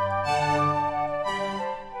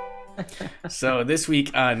 So this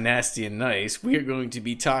week on Nasty and Nice, we are going to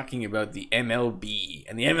be talking about the MLB,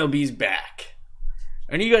 and the MLB's back.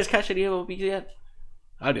 Any of you guys catch any MLB yet?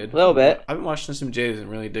 I did. A little bit. I've been watching some Jays and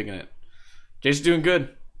really digging it. Jays are doing good,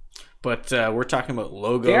 but we're talking about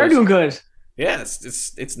logos. They are doing good. Yeah,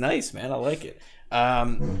 it's nice, man. I like it.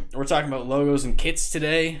 We're talking about logos and kits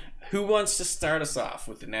today. Who wants to start us off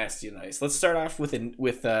with the Nasty and Nice? Let's start off with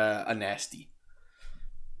a nasty.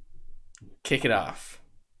 Kick it off.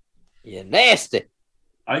 Yeah, nasty.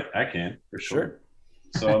 I can, for sure.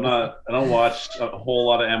 So I don't watch a whole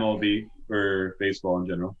lot of MLB or baseball in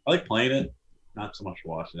general. I like playing it, not so much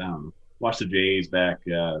watching it. I don't know. Watch the Jays back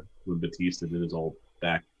when Batista did his old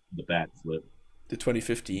the bat flip. The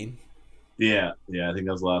 2015. Yeah, I think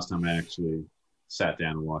that was the last time I actually sat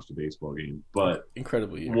down and watched a baseball game. But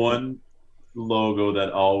incredibly one logo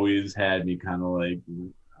that always had me kind of like,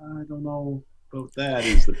 I don't know about that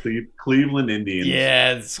is the Cleveland Indians.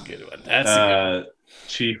 Yeah, that's a good one. That's a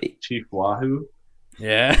good one. Chief Wahoo.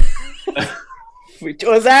 Yeah.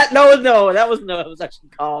 Was that? No, that wasn't what it was actually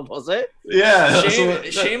called, was it? Yeah.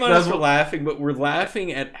 Shame on us for laughing, but we're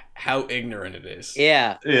laughing at how ignorant it is.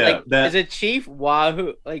 Yeah. Yeah. Like, is it Chief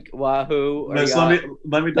Wahoo? Like Wahoo? Or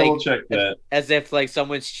let me double check that. As if like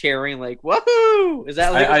someone's cheering, like Wahoo! Is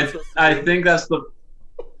that like? I think that's the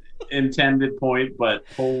intended point, but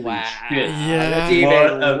holy shit!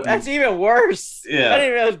 Yeah, that's even worse. Yeah. I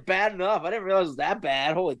didn't realize it was bad enough. I didn't realize it was that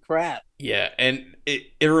bad. Holy crap! Yeah, and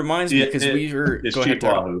it reminds me because we were. It's go ahead, Chief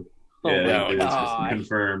Wahoo. Yeah, God. it's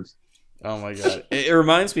confirmed. Oh my god! It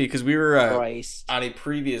reminds me because we were Christ. on a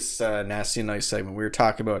previous Nasty and Nice segment. We were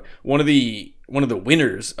talking about one of the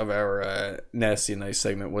winners of our Nasty and Nice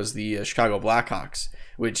segment was the Chicago Blackhawks,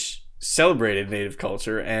 which celebrated Native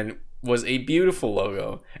culture and was a beautiful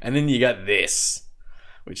logo. And then you got this,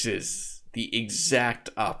 which is the exact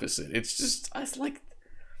opposite. It's like,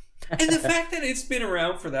 and the fact that it's been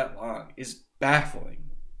around for that long is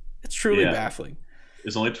baffling. It's truly baffling.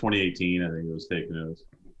 It's only 2018, I think it was taken out.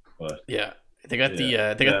 But yeah, they got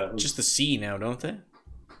they got just the C now, don't they?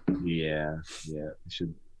 Yeah, they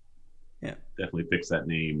should. Yeah, definitely fix that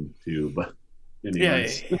name too. But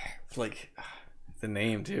anyways. Yeah, like the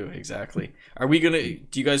name too, exactly. Are we gonna?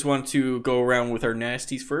 Do you guys want to go around with our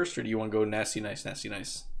nasties first, or do you want to go nasty nice?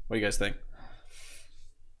 What do you guys think?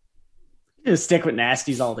 Just stick with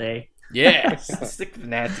nasties all day. Yeah, stick with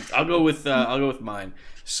nasties. I'll go with mine.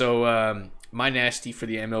 So my nasty for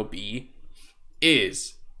the MLB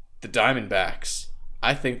is the Diamondbacks.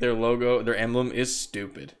 I think their logo, their emblem is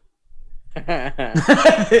stupid.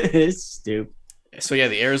 It's stupid. So yeah,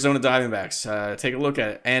 the Arizona Diamondbacks. Take a look at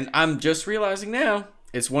it, and I'm just realizing now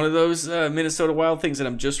it's one of those Minnesota Wild things that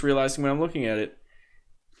I'm just realizing when I'm looking at it.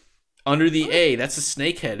 Under the A, that's a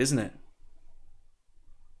snake head, isn't it?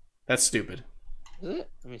 That's stupid. Is it?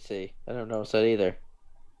 Let me see. I don't notice that either.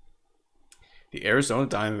 The Arizona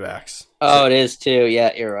Diamondbacks. Oh, it is too.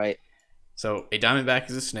 Yeah, you're right. So a Diamondback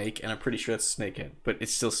is a snake, and I'm pretty sure that's a snake head, but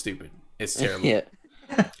it's still stupid. It's terrible. Yeah.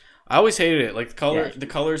 I always hated it. Like the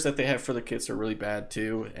colors that they have for the kits are really bad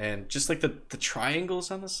too, and just like the triangles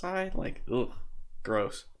on the side, like ugh,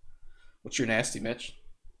 gross. What's your nasty, Mitch?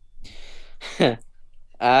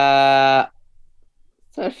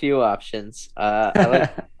 a few options. I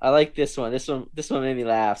like this one. This one made me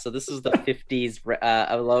laugh. So this is the 50s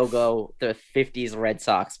a logo the 50s Red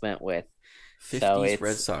Sox went with. 50s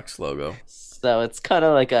Red Sox logo. So it's kind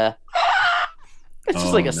of like a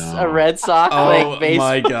a Red Sox like base. Oh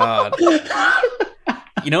my god.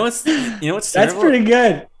 You know what's terrible? That's pretty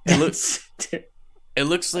good. It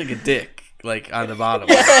looks like a dick, like on the bottom.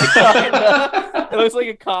 It looks like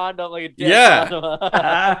a condom, like a dick.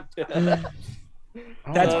 Yeah.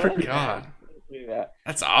 That's pretty god. Yeah.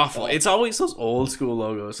 That's awful. It's always those old school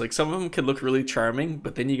logos. Like some of them can look really charming,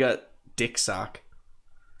 but then you got Dick Sock.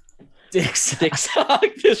 Dick Sock.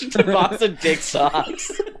 Just a box of Dick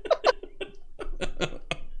Socks.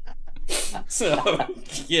 So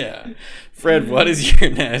yeah, Fred, what is your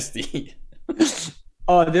nasty?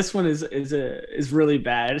 Oh, this one is really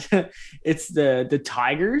bad. It's the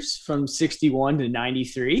Tigers from 61 to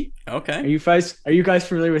 93. Okay. Are you guys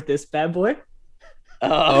familiar with this bad boy?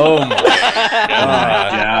 Oh my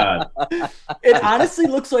god. It honestly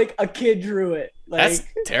looks like a kid drew it. Like, that's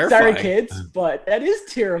terrifying. Sorry, kids, but that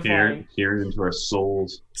is terrifying. Peering into our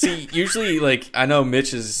souls. See, usually, like I know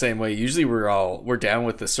Mitch is the same way. Usually, we're down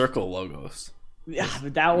with the circle logos. Yeah,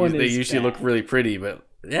 but that one they usually look really pretty, but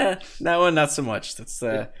yeah, that one not so much. That's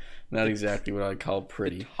not exactly what I'd call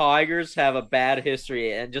pretty. The Tigers have a bad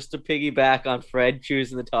history, and just to piggyback on Fred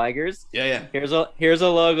choosing the Tigers. Yeah. Here's a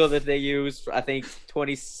logo that they use. I think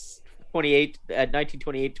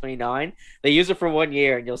 1928-29. They use it for 1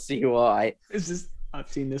 year, and you'll see why. It's just I've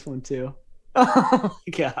seen this one too. Oh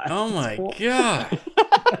my god. Oh my god.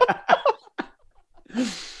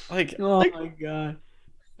 Like my god.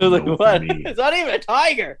 Like, what? It's not even a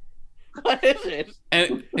tiger. What is it?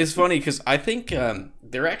 And it's funny because I think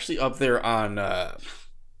they're actually up there on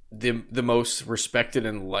the most respected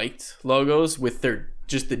and liked logos with their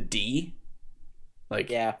just the D, like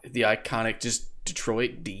the iconic just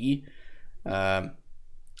Detroit D, and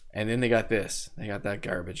then they got this. They got that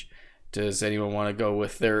garbage. Does anyone want to go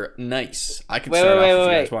with their nice? I can start off if you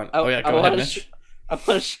guys want. Oh yeah, go ahead, Mitch. I want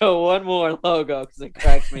to show one more logo because it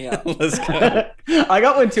cracks me up. Let's go. I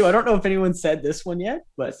got one too. I don't know if anyone said this one yet,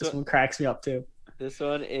 but this one cracks me up too. This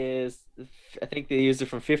one is, I think they used it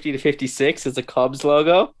from 50 to 56. It's a Cubs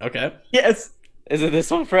logo. Okay. Yes. Is it this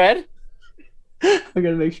one, Fred? I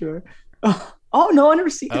gotta make sure. Oh no, I never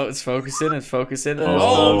see. Oh, it's focusing. It's focusing.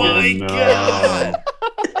 Oh my god.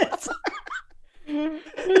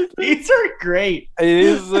 These are great. It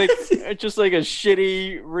is like it's just like a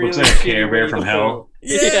shitty, really looks like a Care Bear from hell.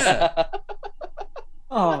 Yeah.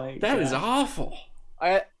 Oh my god. That is awful.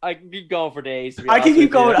 I can keep going for days. I can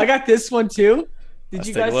keep going. I got this one too. Let's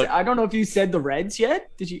you take a guys? look. I don't know if you said the Reds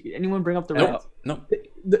yet. Anyone bring up the Reds? No.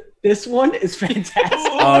 This one is fantastic.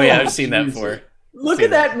 Oh yeah, I've seen that before. Look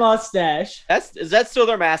at that mustache. Is that still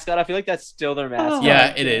their mascot? I feel like that's still their mascot. Oh Yeah,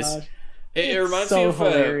 my it is. God. It reminds so me of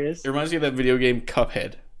hilarious. it reminds me of that video game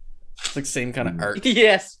Cuphead. It's like same kind of art.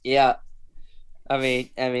 Yes. Yeah. I mean,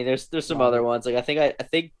 there's some other ones. Like I think I'm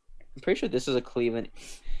pretty sure this is a Cleveland.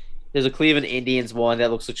 There's a Cleveland Indians one that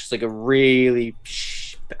looks just like a really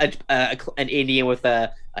an Indian with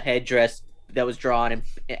a headdress that was drawn in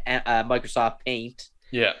Microsoft Paint.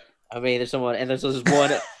 Yeah. I mean, there's someone, and there's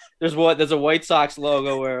one. There's a White Sox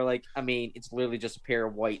logo where, like, I mean, it's literally just a pair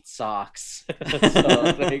of white socks. So,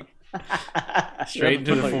 like, straight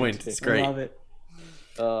to the point. It's great. I love it.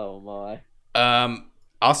 Oh my.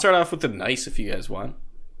 I'll start off with the nice if you guys want.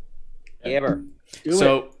 Ever.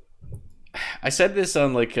 So, I said this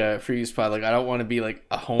on like a previous pod. Like, I don't want to be like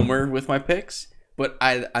a homer with my picks, but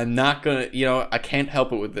I'm not gonna. I can't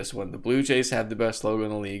help it with this one. The Blue Jays have the best logo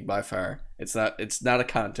in the league by far. It's not a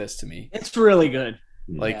contest to me. It's really good.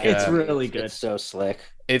 Like it's really good. It's so slick.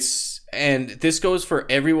 And this goes for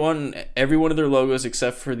every one of their logos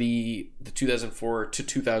except for the 2004 to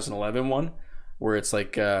 2011 one, where it's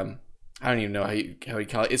like I don't even know how you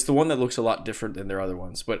call it. It's the one that looks a lot different than their other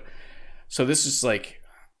ones. But so this is like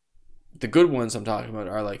the good ones I'm talking about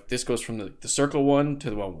are like this goes from the circle one to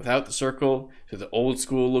the one without the circle to the old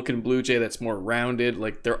school looking Blue Jay that's more rounded.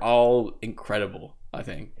 Like they're all incredible. I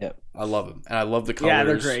think. Yep. I love them, and I love the colors. Yeah,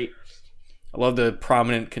 they're great. I love the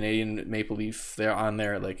prominent Canadian maple leaf there on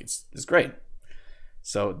there. Like it's great.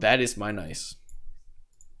 So that is my nice.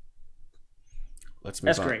 Let's move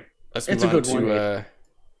on. That's great. Let's move It's a on good to one.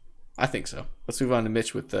 I think so. Let's move on to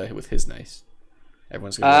Mitch with his nice.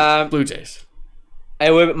 Everyone's gonna Blue Jays.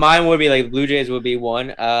 Mine would be like Blue Jays would be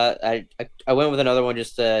one. I went with another one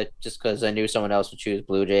just because I knew someone else would choose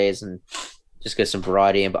Blue Jays and just get some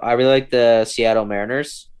variety. But I really like the Seattle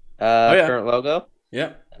Mariners current logo.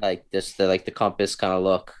 Yeah. Like this, the compass kind of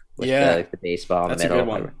look with yeah. the baseball in That's the middle. a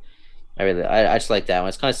good one. I just like that one.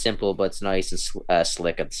 It's kind of simple, but it's nice and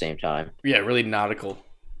slick at the same time. Yeah, really nautical.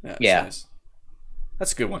 Yeah. Nice.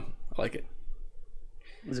 That's a good one. I like it.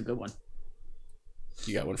 It was a good one.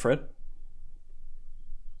 You got one, Fred?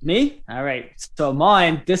 Me? All right. So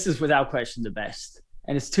mine, this is without question the best.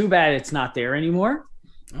 And it's too bad it's not there anymore.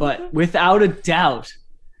 But without a doubt,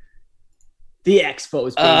 the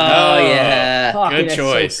Expos. Oh, yeah. Fucking, Good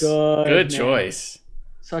choice. So good man. choice.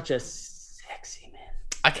 Such a sexy man.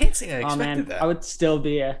 I can't say I expected man, that. I would still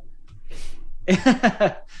be a.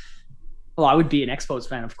 Well, I would be an Expos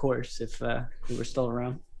fan, of course, if we were still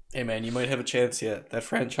around. Hey, man, you might have a chance yet. That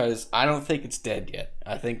franchise, I don't think it's dead yet.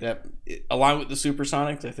 I think that, along with the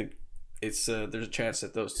Supersonics, I think it's there's a chance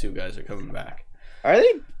that those two guys are coming back. Are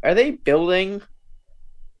they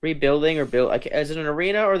rebuilding or build? Like, is it an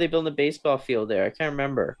arena or are they building a baseball field there? I can't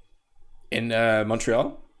remember. In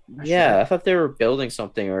Montreal? Yeah, I thought they were building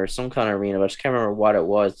something or some kind of arena, but I just can't remember what it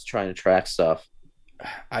was. Trying to track stuff.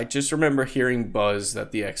 I just remember hearing buzz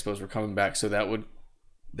that the Expos were coming back, so that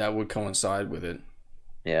would coincide with it.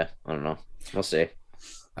 Yeah, I don't know. We'll see.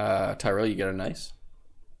 Tyrell, you got a nice?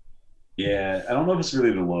 Yeah, I don't know if it's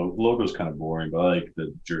really the logo. The logo's kind of boring, but I like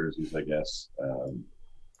the jerseys, I guess. I'm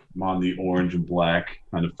on the orange and black,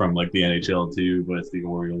 kind of from like the NHL too, but it's the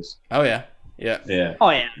Orioles. Oh yeah, yeah. Oh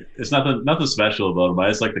yeah. It's nothing special about them, but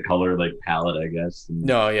it's like the color like palette, I guess. And,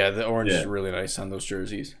 No, yeah, the orange is really nice on those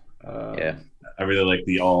jerseys. Yeah. I really like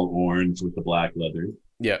the all orange with the black leather.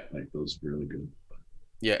 Yeah. Like those are really good.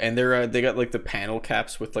 Yeah, and they got like the panel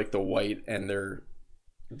caps with like the white and their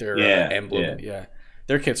emblem. Yeah.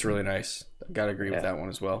 Their kit's really nice. I gotta agree with that one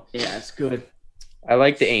as well. Yeah, it's good. I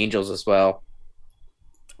like the Angels as well.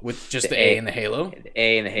 With just the A and the halo? The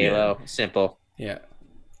A and the halo. Yeah. Simple. Yeah.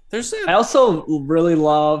 I also really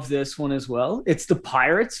love this one as well. It's the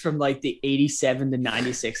Pirates from like the 87 to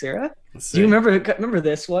 96 era. Do you remember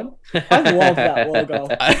this one? I love that logo.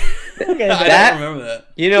 I don't remember that.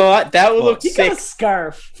 You know what? That would look sick. Got a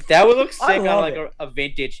scarf. That would look sick on like a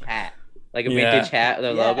vintage hat. Like a vintage hat,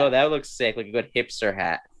 the logo. That would look sick. Like a good hipster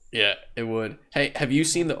hat. Yeah, it would. Hey, have you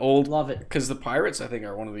seen the old... Love it. Because the Pirates, I think,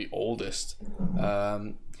 are one of the oldest.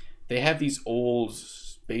 They have these old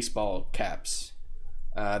baseball caps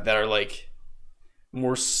that are like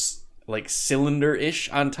more like cylinder-ish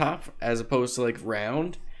on top as opposed to like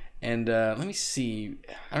round. And let me see.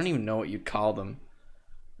 I don't even know what you'd call them.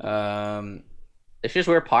 They should just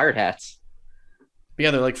wear pirate hats. But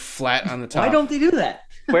yeah, they're like flat on the top. Why don't they do that?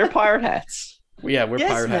 Wear pirate hats. Yeah, wear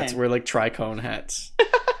pirate hats. Wear like tricone hats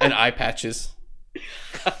and eye patches.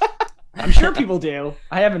 I'm sure people do.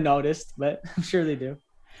 I haven't noticed, but I'm sure they do.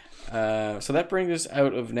 So that brings us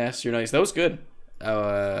out of Nasty or Nice. That was good.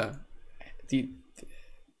 The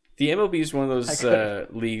MLB is one of those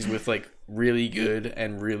leagues with like really good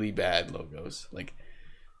and really bad logos. Like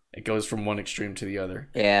it goes from one extreme to the other.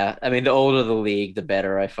 Yeah, I mean the older the league, the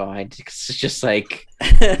better I find. It's just like,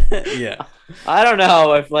 yeah. I don't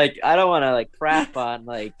know if like I don't want to like crap on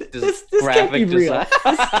like this graphic can't be design.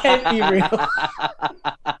 Real. This can't be real.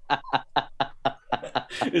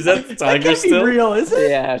 Is that the Tigers can't still? Be real, is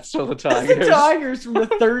it? Yeah, it's still the It's Tigers. the Tigers from the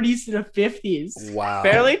 30s to the 50s. Wow.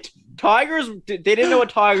 Apparently, Tigers. They didn't know what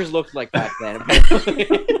Tigers looked like back then.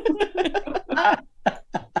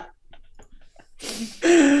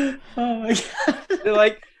 Oh my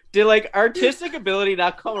god. Did like artistic ability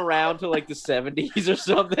not come around to like the 70s or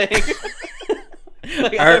something?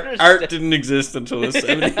 Like, art didn't exist until the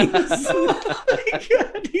 70s. Oh my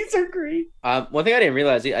god, these are great. One thing I didn't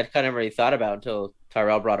realize, I kind of really thought about until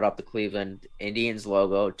Tyrell brought it up, the Cleveland Indians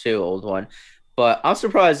logo too, old one. But I'm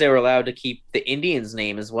surprised they were allowed to keep the Indians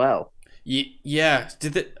name as well. Yeah.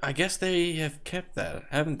 I guess they have kept that,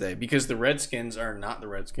 haven't they? Because the Redskins are not the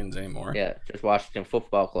Redskins anymore. Yeah, just Washington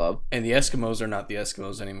Football Club. And the Eskimos are not the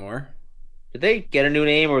Eskimos anymore. Did they get a new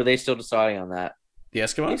name, or are they still deciding on that? The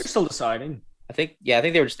Eskimos? They're still deciding. I think they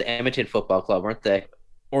were just the Edmonton Football Club, weren't they?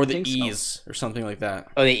 Or the E's, or something like that.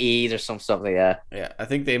 Oh, the E's or something like that. Yeah, I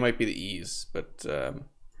think they might be the E's, but... The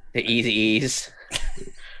Easy E's.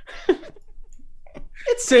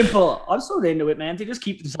 It's simple. I'm so into it, man. They just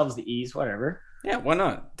keep themselves the E's, whatever. Yeah, why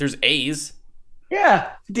not? There's A's.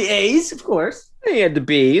 Yeah, the A's, of course. They had the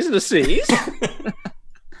B's and the C's.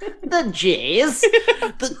 The J's.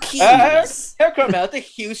 The Q's. Here come out the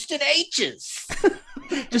Houston H's.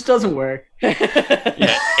 Just doesn't work.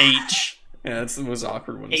 Yeah, H. Yeah, that's the most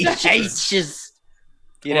awkward one. H's.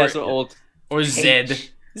 You know, some old... Or Z.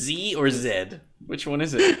 Z or Z? Which one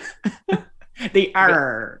is it? The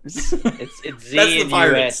R's. It's Z. That's the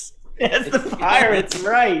Pirates. That's the Pirates,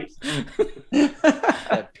 right.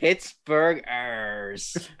 The Pittsburgh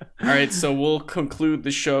R's. All right, so we'll conclude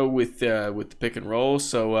the show with the pick and roll.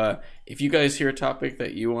 So if you guys hear a topic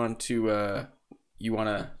that you want to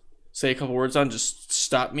say a couple words on, just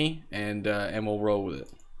stop me and we'll roll with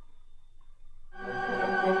it.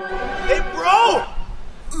 Hey, bro!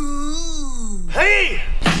 Hey!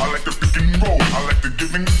 I like the pick and roll. I like the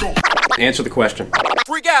give and go. Answer the question.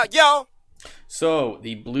 Freak out, yo! So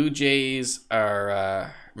the Blue Jays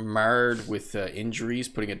are marred with injuries,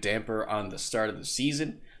 putting a damper on the start of the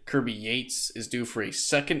season. Kirby Yates is due for a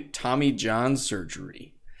second Tommy John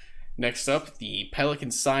surgery. Next up, the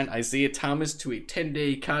Pelicans signed Isaiah Thomas to a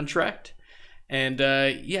 10-day contract, and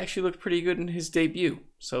he actually looked pretty good in his debut.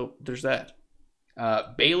 So there's that.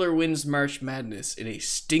 Baylor wins March Madness in a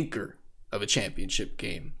stinker of a championship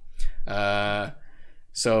game. So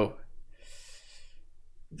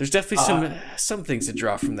there's definitely some things to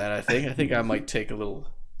draw from that. I think I might take a little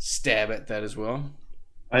stab at that as well.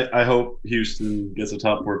 I hope Houston gets a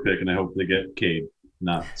top 4 pick, and I hope they get Cade,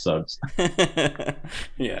 not Suggs.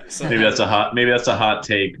 Yeah, so. Maybe that's a hot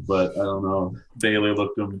take, but I don't know. Baylor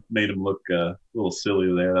made him look a little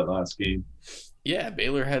silly there that last game. Yeah,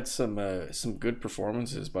 Baylor had some good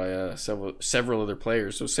performances by several other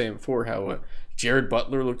players. So saying before how Jared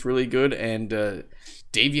Butler looked really good, and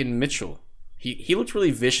Davion Mitchell, he looked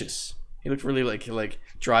really vicious. He looked really like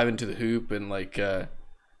driving to the hoop and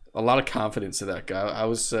a lot of confidence to that guy. I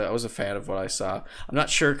was a fan of what I saw. I'm not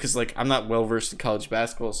sure because I'm not well versed in college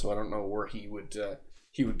basketball, so I don't know where he would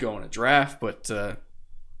go in a draft. But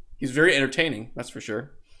he's very entertaining, that's for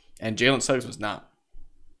sure. And Jalen Suggs was not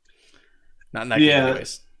in that game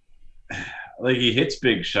anyways. He hits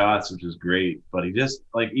big shots, which is great, but he just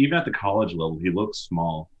even at the college level, he looks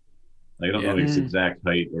small. I don't know his exact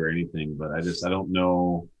height or anything, but I don't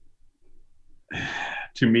know.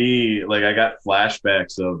 To me, I got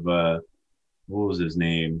flashbacks of what was his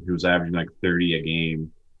name? He was averaging 30 a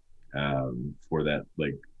game for that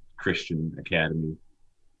Christian Academy.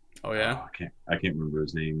 Oh yeah, I can't remember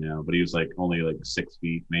his name now, but he was only 6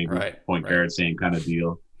 feet, maybe point guard, same kind of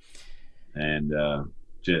deal. And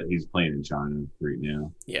he's playing in China right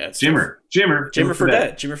now. Yeah, it's Jimmer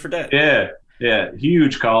Fredette. Yeah,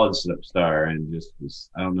 huge college star, and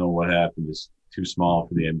I don't know what happened. Just too small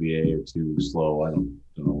for the NBA or too slow. I don't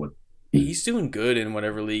know what. He's doing good in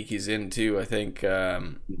whatever league he's in too. I think. I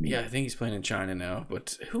think he's playing in China now.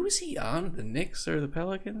 But who is he on? The Knicks or the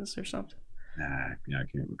Pelicans or something? I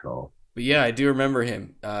can't recall. But yeah, I do remember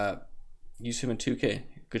him. Used him in 2K.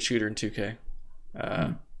 Good shooter in 2K.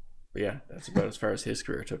 But yeah, that's about as far as his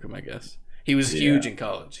career took him, I guess. He was huge in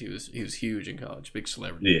college. He was huge in college. Big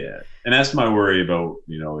celebrity. Yeah, and that's my worry about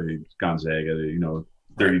Gonzaga.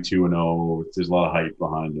 32-0. There's a lot of hype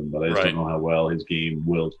behind him, but I just don't know how well his game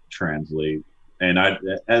will translate. And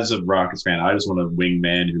as a Rockets fan, I just want a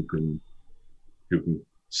wingman who can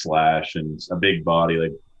slash and a big body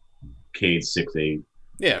like Cade's 6'8".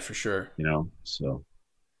 Yeah, for sure. So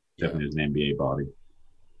definitely has an NBA body.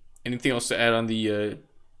 Anything else to add on the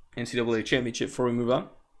NCAA championship before we move on?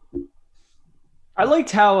 I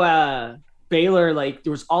liked how Baylor,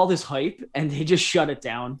 there was all this hype and they just shut it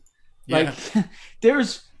down. Yeah.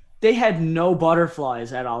 They had no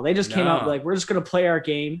butterflies at all. They just came out we're just going to play our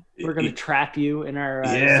game. We're going to trap you in our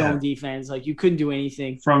zone defense. You couldn't do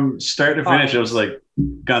anything. From start to finish, it was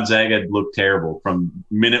Gonzaga looked terrible. From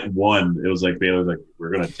minute one, it was Baylor's we're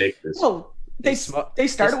going to take this. Well, they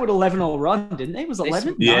started with 11-0 run, didn't they? It was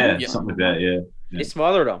 11? Yeah, something like that, yeah. They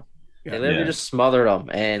smothered them. They literally just smothered them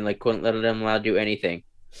and couldn't let them allow to do anything.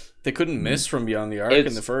 They couldn't miss from beyond the arc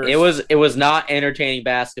in the first. It was not entertaining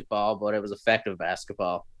basketball, but it was effective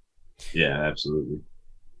basketball. Yeah, absolutely.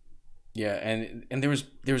 Yeah, and there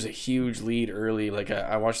was a huge lead early.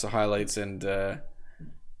 I watched the highlights, and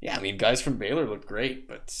guys from Baylor looked great,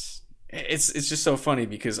 but it's just so funny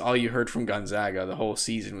because all you heard from Gonzaga the whole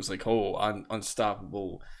season was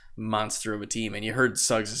unstoppable monster of a team, and you heard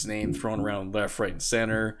Suggs' name thrown around left, right, and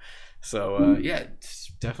center. So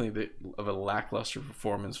it's definitely a bit of a lackluster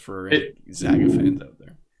performance for Zaga fans out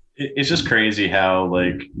there. It's just crazy how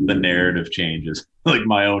the narrative changes.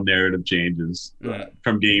 My own narrative changes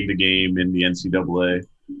from game to game in the NCAA.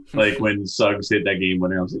 When Suggs hit that game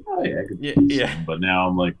winner, I was oh yeah, I could do something. But now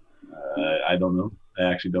I'm I don't know. I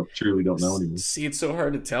actually truly don't know anymore. See, it's so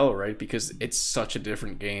hard to tell, right? Because it's such a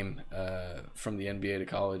different game from the NBA to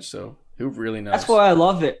college. So who really knows? That's why I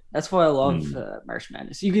love it. That's why I love March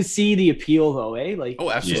Madness. You can see the appeal, though, eh?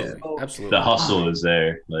 Absolutely, absolutely. The hustle is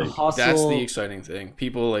there. The hustle. That's the exciting thing.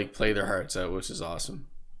 People play their hearts out, which is awesome.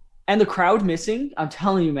 And the crowd missing, I'm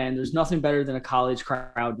telling you, man, there's nothing better than a college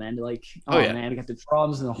crowd, man. Man, we got the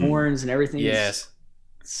drums and the horns and everything. Yes.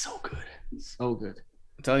 It's so good. So good.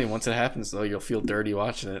 I'm telling you, once it happens, though, you'll feel dirty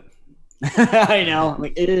watching it. I know. I'm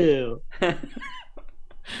like, ew.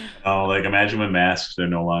 Oh, like imagine when masks are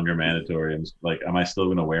no longer mandatory. I'm like, am I still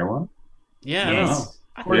gonna wear one? Yeah, I don't know.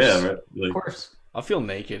 Of course. Yeah, right. Like, Of course. I'll feel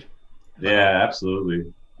naked. yeah,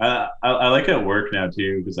 absolutely. I like it at work now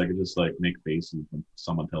too because I can just like make faces when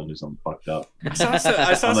someone tells me something fucked up. I saw I'm like,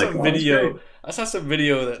 some "Oh, that's video. great." I saw some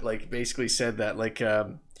video that like basically said that like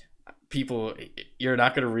people, you're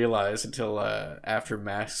not gonna realize until after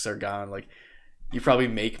masks are gone. Like you probably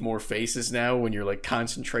make more faces now when you're like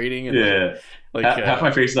concentrating. And, Yeah, like half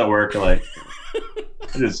my faces at work are like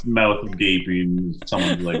just mouth gaping.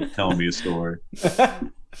 Someone's like telling me a story.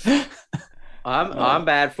 I'm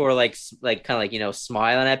bad for like kind of like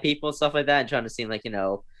smiling at people and stuff like that and trying to seem like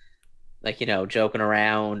joking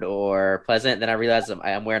around or pleasant. Then I realize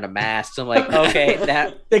I'm wearing a mask. So I'm like, okay,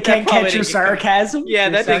 that They can't probably catch your didn't get sarcasm. yeah,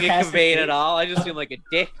 Your that didn't get sarcastic conveyed face. at all. I just feel like a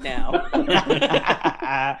dick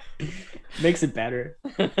now. Makes it better.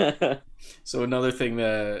 So another thing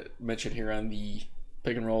that mentioned here on the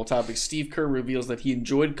pick and roll topic, Steve Kerr reveals that he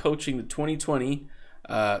enjoyed coaching the 2020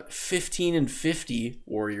 15-50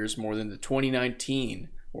 Warriors more than the 2019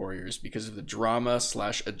 Warriors because of the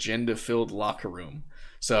drama/agenda-filled locker room.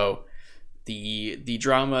 So the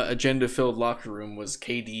drama agenda-filled locker room was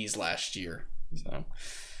KD's last year. So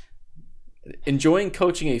enjoying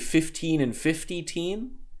coaching a 15-50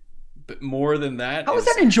 team, but more than that, How is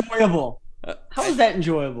that enjoyable? How is that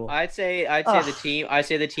enjoyable? I'd say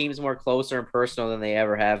the team's more closer and personal than they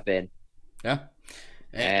ever have been. Yeah.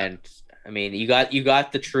 And I mean, you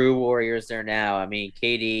got the true Warriors there now. I mean,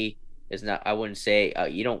 KD is not. I wouldn't say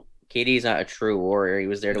KD is not a true Warrior. He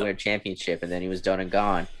was there to win a championship, and then he was done and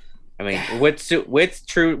gone. I mean, with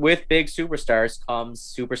big superstars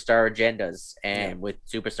comes superstar agendas, and with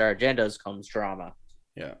superstar agendas comes drama.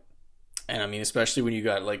 Yeah, and I mean, especially when you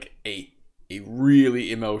got like a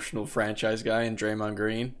really emotional franchise guy in Draymond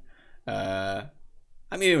Green.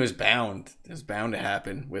 I mean, it was bound to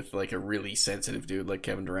happen with like a really sensitive dude like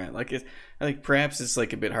Kevin Durant. Like, I think perhaps it's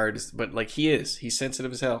like a bit hard, but like he's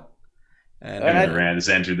sensitive as hell. And Kevin Durant has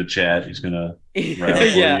entered the chat. He's gonna rattle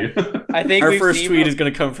Yeah. for you. I think our first tweet is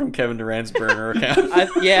going to come from Kevin Durant's burner account. I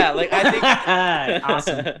think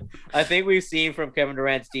Awesome. I think we've seen from Kevin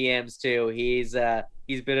Durant's DMs too. He's a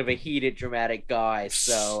bit of a heated, dramatic guy.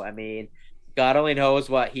 So I mean, God only knows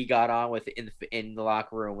what he got on with in the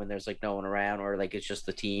locker room when there's like no one around or like it's just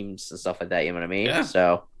the teams and stuff like that. You know what I mean? Yeah.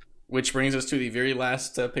 So, which brings us to the very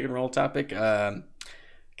last pick and roll topic.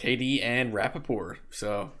 KD and Rappaport.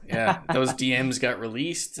 So yeah, those DMs got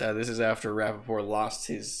released. This is after Rappaport lost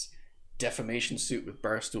his defamation suit with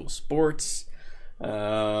Barstool Sports.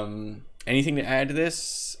 Anything to add to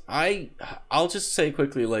this? I'll just say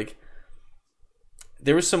quickly, like,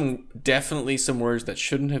 there was definitely some words that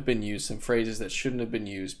shouldn't have been used, some phrases that shouldn't have been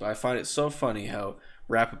used, but I find it so funny how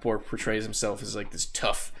Rappaport portrays himself as like this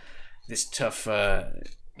tough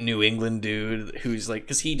New England dude who's like,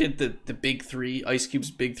 because he did the Big Three, Ice Cube's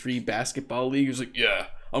Big Three basketball league. He was like, yeah,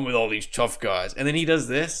 I'm with all these tough guys, and then he does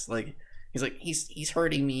this, like, he's like, he's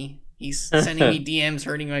hurting me, he's sending me DMs,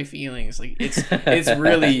 hurting my feelings. Like, it's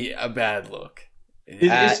really a bad look.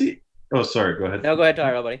 Is he? Oh, sorry. Go ahead. No, go ahead,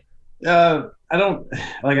 Tyler, buddy. I don't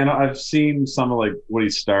like. I know I've seen some of like what he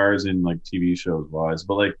stars in like TV shows wise,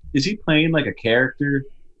 but like, is he playing like a character?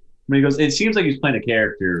 When he goes, it seems like he's playing a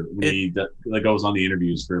character when he like goes on the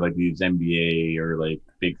interviews for like these NBA or like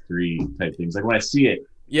Big Three type things. Like when I see it,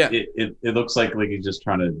 yeah, it looks like he's just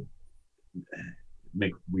trying to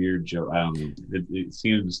make weird jokes. I don't know. It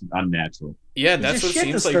seems unnatural. Yeah, that's what it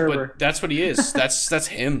seems like. disturber. But that's what he is. That's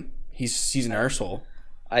him. He's an arsehole.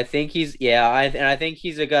 I think he's I think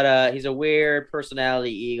he's a weird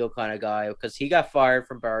personality, ego kind of guy because he got fired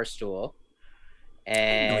from Barstool.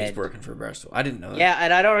 And No, he's working for Barstool. I didn't know that. Yeah,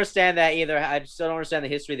 and I don't understand that either. I still don't understand the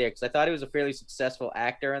history there because I thought he was a fairly successful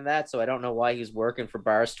actor in that, so I don't know why he's working for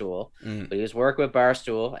Barstool. But he was working with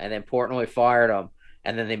Barstool, and then Portnoy fired him,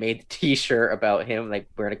 and then they made the T-shirt about him like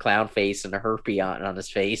wearing a clown face and a herpy on his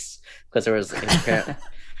face because there was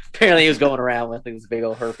apparently he was going around with this big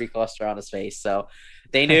old herpy cluster on his face. So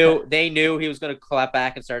they knew he was going to clap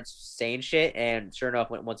back and start saying shit, and sure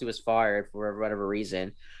enough, once he was fired for whatever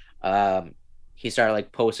reason, he started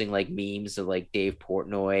like posting like memes of like Dave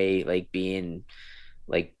Portnoy like being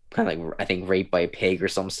like kind of like I think raped by a pig or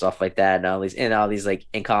some stuff like that, and all these like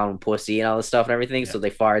and calling him pussy and all this stuff and everything. Yeah. So they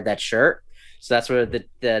fired that shirt. So that's where the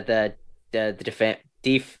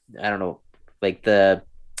I don't know, like the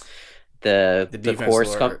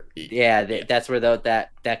course come. Yeah, that's where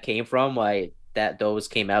that came from. Like those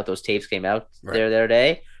tapes came out right. the other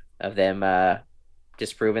day of them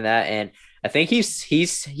disproving that. And I think he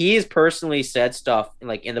has personally said stuff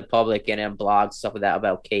like in the public and in blogs stuff like that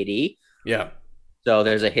about KD. Yeah. So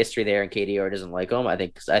there's a history there, and KD or doesn't like him. I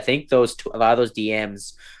think a lot of those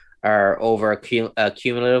DMs are over a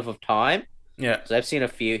cumulative of time. Yeah. So I've seen a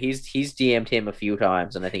few. He's DM'd him a few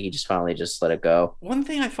times, and I think he just finally just let it go. One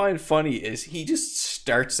thing I find funny is he just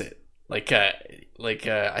starts it. I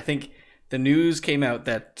think the news came out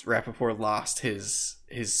that Rappaport lost his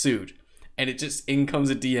suit, and it just in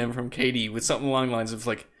comes a DM from KD with something along the lines of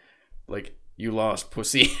like you lost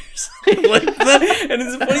pussy. Like that. And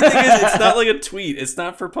the funny thing is, it's not like a tweet. It's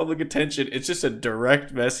not for public attention. It's just a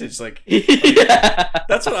direct message.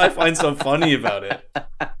 That's what I find so funny about it.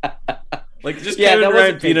 Like just getting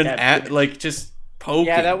around being just poking.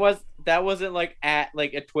 Yeah, that wasn't like at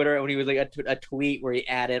like a Twitter when he was like a tweet where he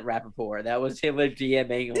added Rappaport. That was him like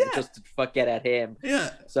DMing him just to get at him.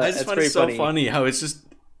 Yeah, so I just find it so funny how it's just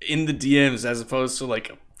in the DMs as opposed to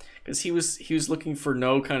like. Because he was looking for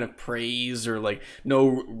no kind of praise or like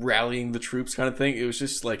no rallying the troops kind of thing. It was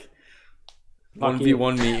just like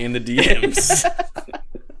 1v1 me in the DMs.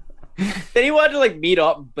 Then he wanted to like meet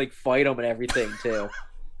up, like fight him and everything too.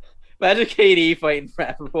 Imagine KD fighting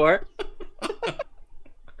Rappaport.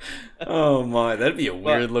 Oh my, that'd be a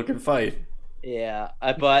weird looking fight. Yeah,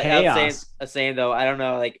 but I'm saying though, I don't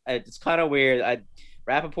know, like it's kind of weird.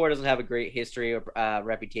 Rappaport doesn't have a great history or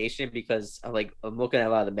reputation because like I'm looking at a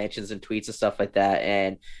lot of the mentions and tweets and stuff like that,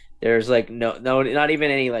 and there's like no not even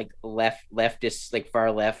any like leftist like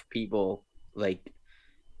far left people like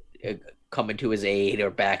coming to his aid or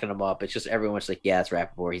backing him up. It's just everyone's like, yeah, it's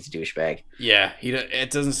Rappaport, he's a douchebag. Yeah, it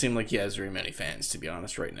doesn't seem like he has very many fans, to be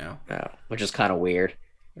honest, right now. No, which is kind of weird.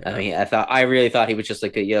 Yeah. I mean, I really thought he was just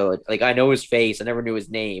like like I know his face, I never knew his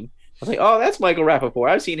name. I was like, oh, that's Michael Rappaport.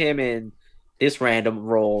 I've seen him in this random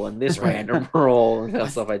role and this random role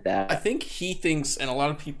and stuff like that. I think he thinks, and a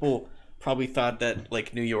lot of people probably thought that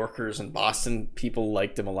like New Yorkers and Boston people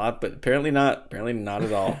liked him a lot, but apparently not. Apparently not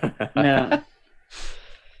at all. Yeah.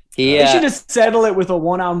 They should just settle it with a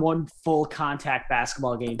one-on-one full contact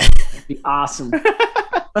basketball game. That'd be awesome.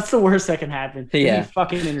 That's the worst that can happen. It'd be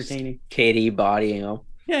fucking entertaining. KD bodying him.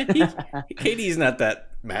 Yeah, KD's not that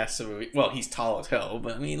massive. Well, he's tall as hell,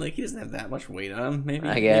 but I mean, like, he doesn't have that much weight on him. Maybe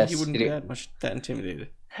he wouldn't be that intimidated.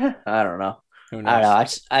 I don't know. Who knows? I don't know.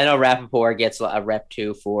 I know Rappaport gets a rep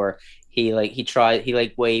too for he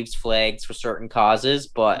waves flags for certain causes,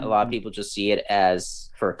 but a lot of people just see it as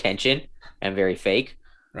for attention and very fake.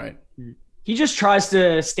 Right. He just tries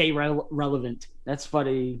to stay relevant. That's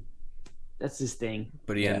funny. That's his thing.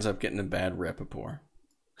 But he ends up getting a bad Rappaport.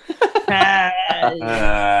 How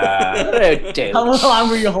long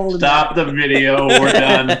were you holding? Stop the video. We're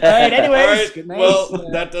done. All right, anyways. All right, good night. well,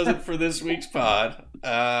 that does it for this week's pod.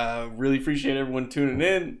 Really appreciate everyone tuning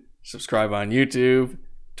in. Subscribe on YouTube.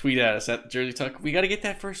 Tweet at us at Jersey Talk. We got to get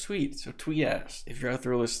that first tweet, so tweet at us if you're out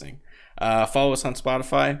there listening. Follow us on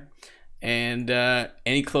Spotify. And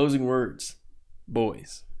any closing words,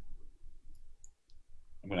 boys?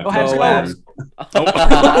 Too many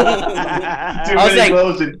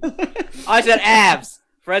closing. I said abs.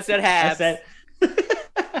 Fred said abs.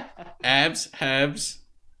 Abs, habs,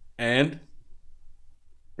 and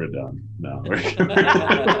we're done. No,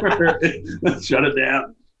 let's shut it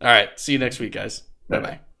down. All right. See you next week, guys.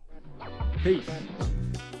 Bye-bye. Peace.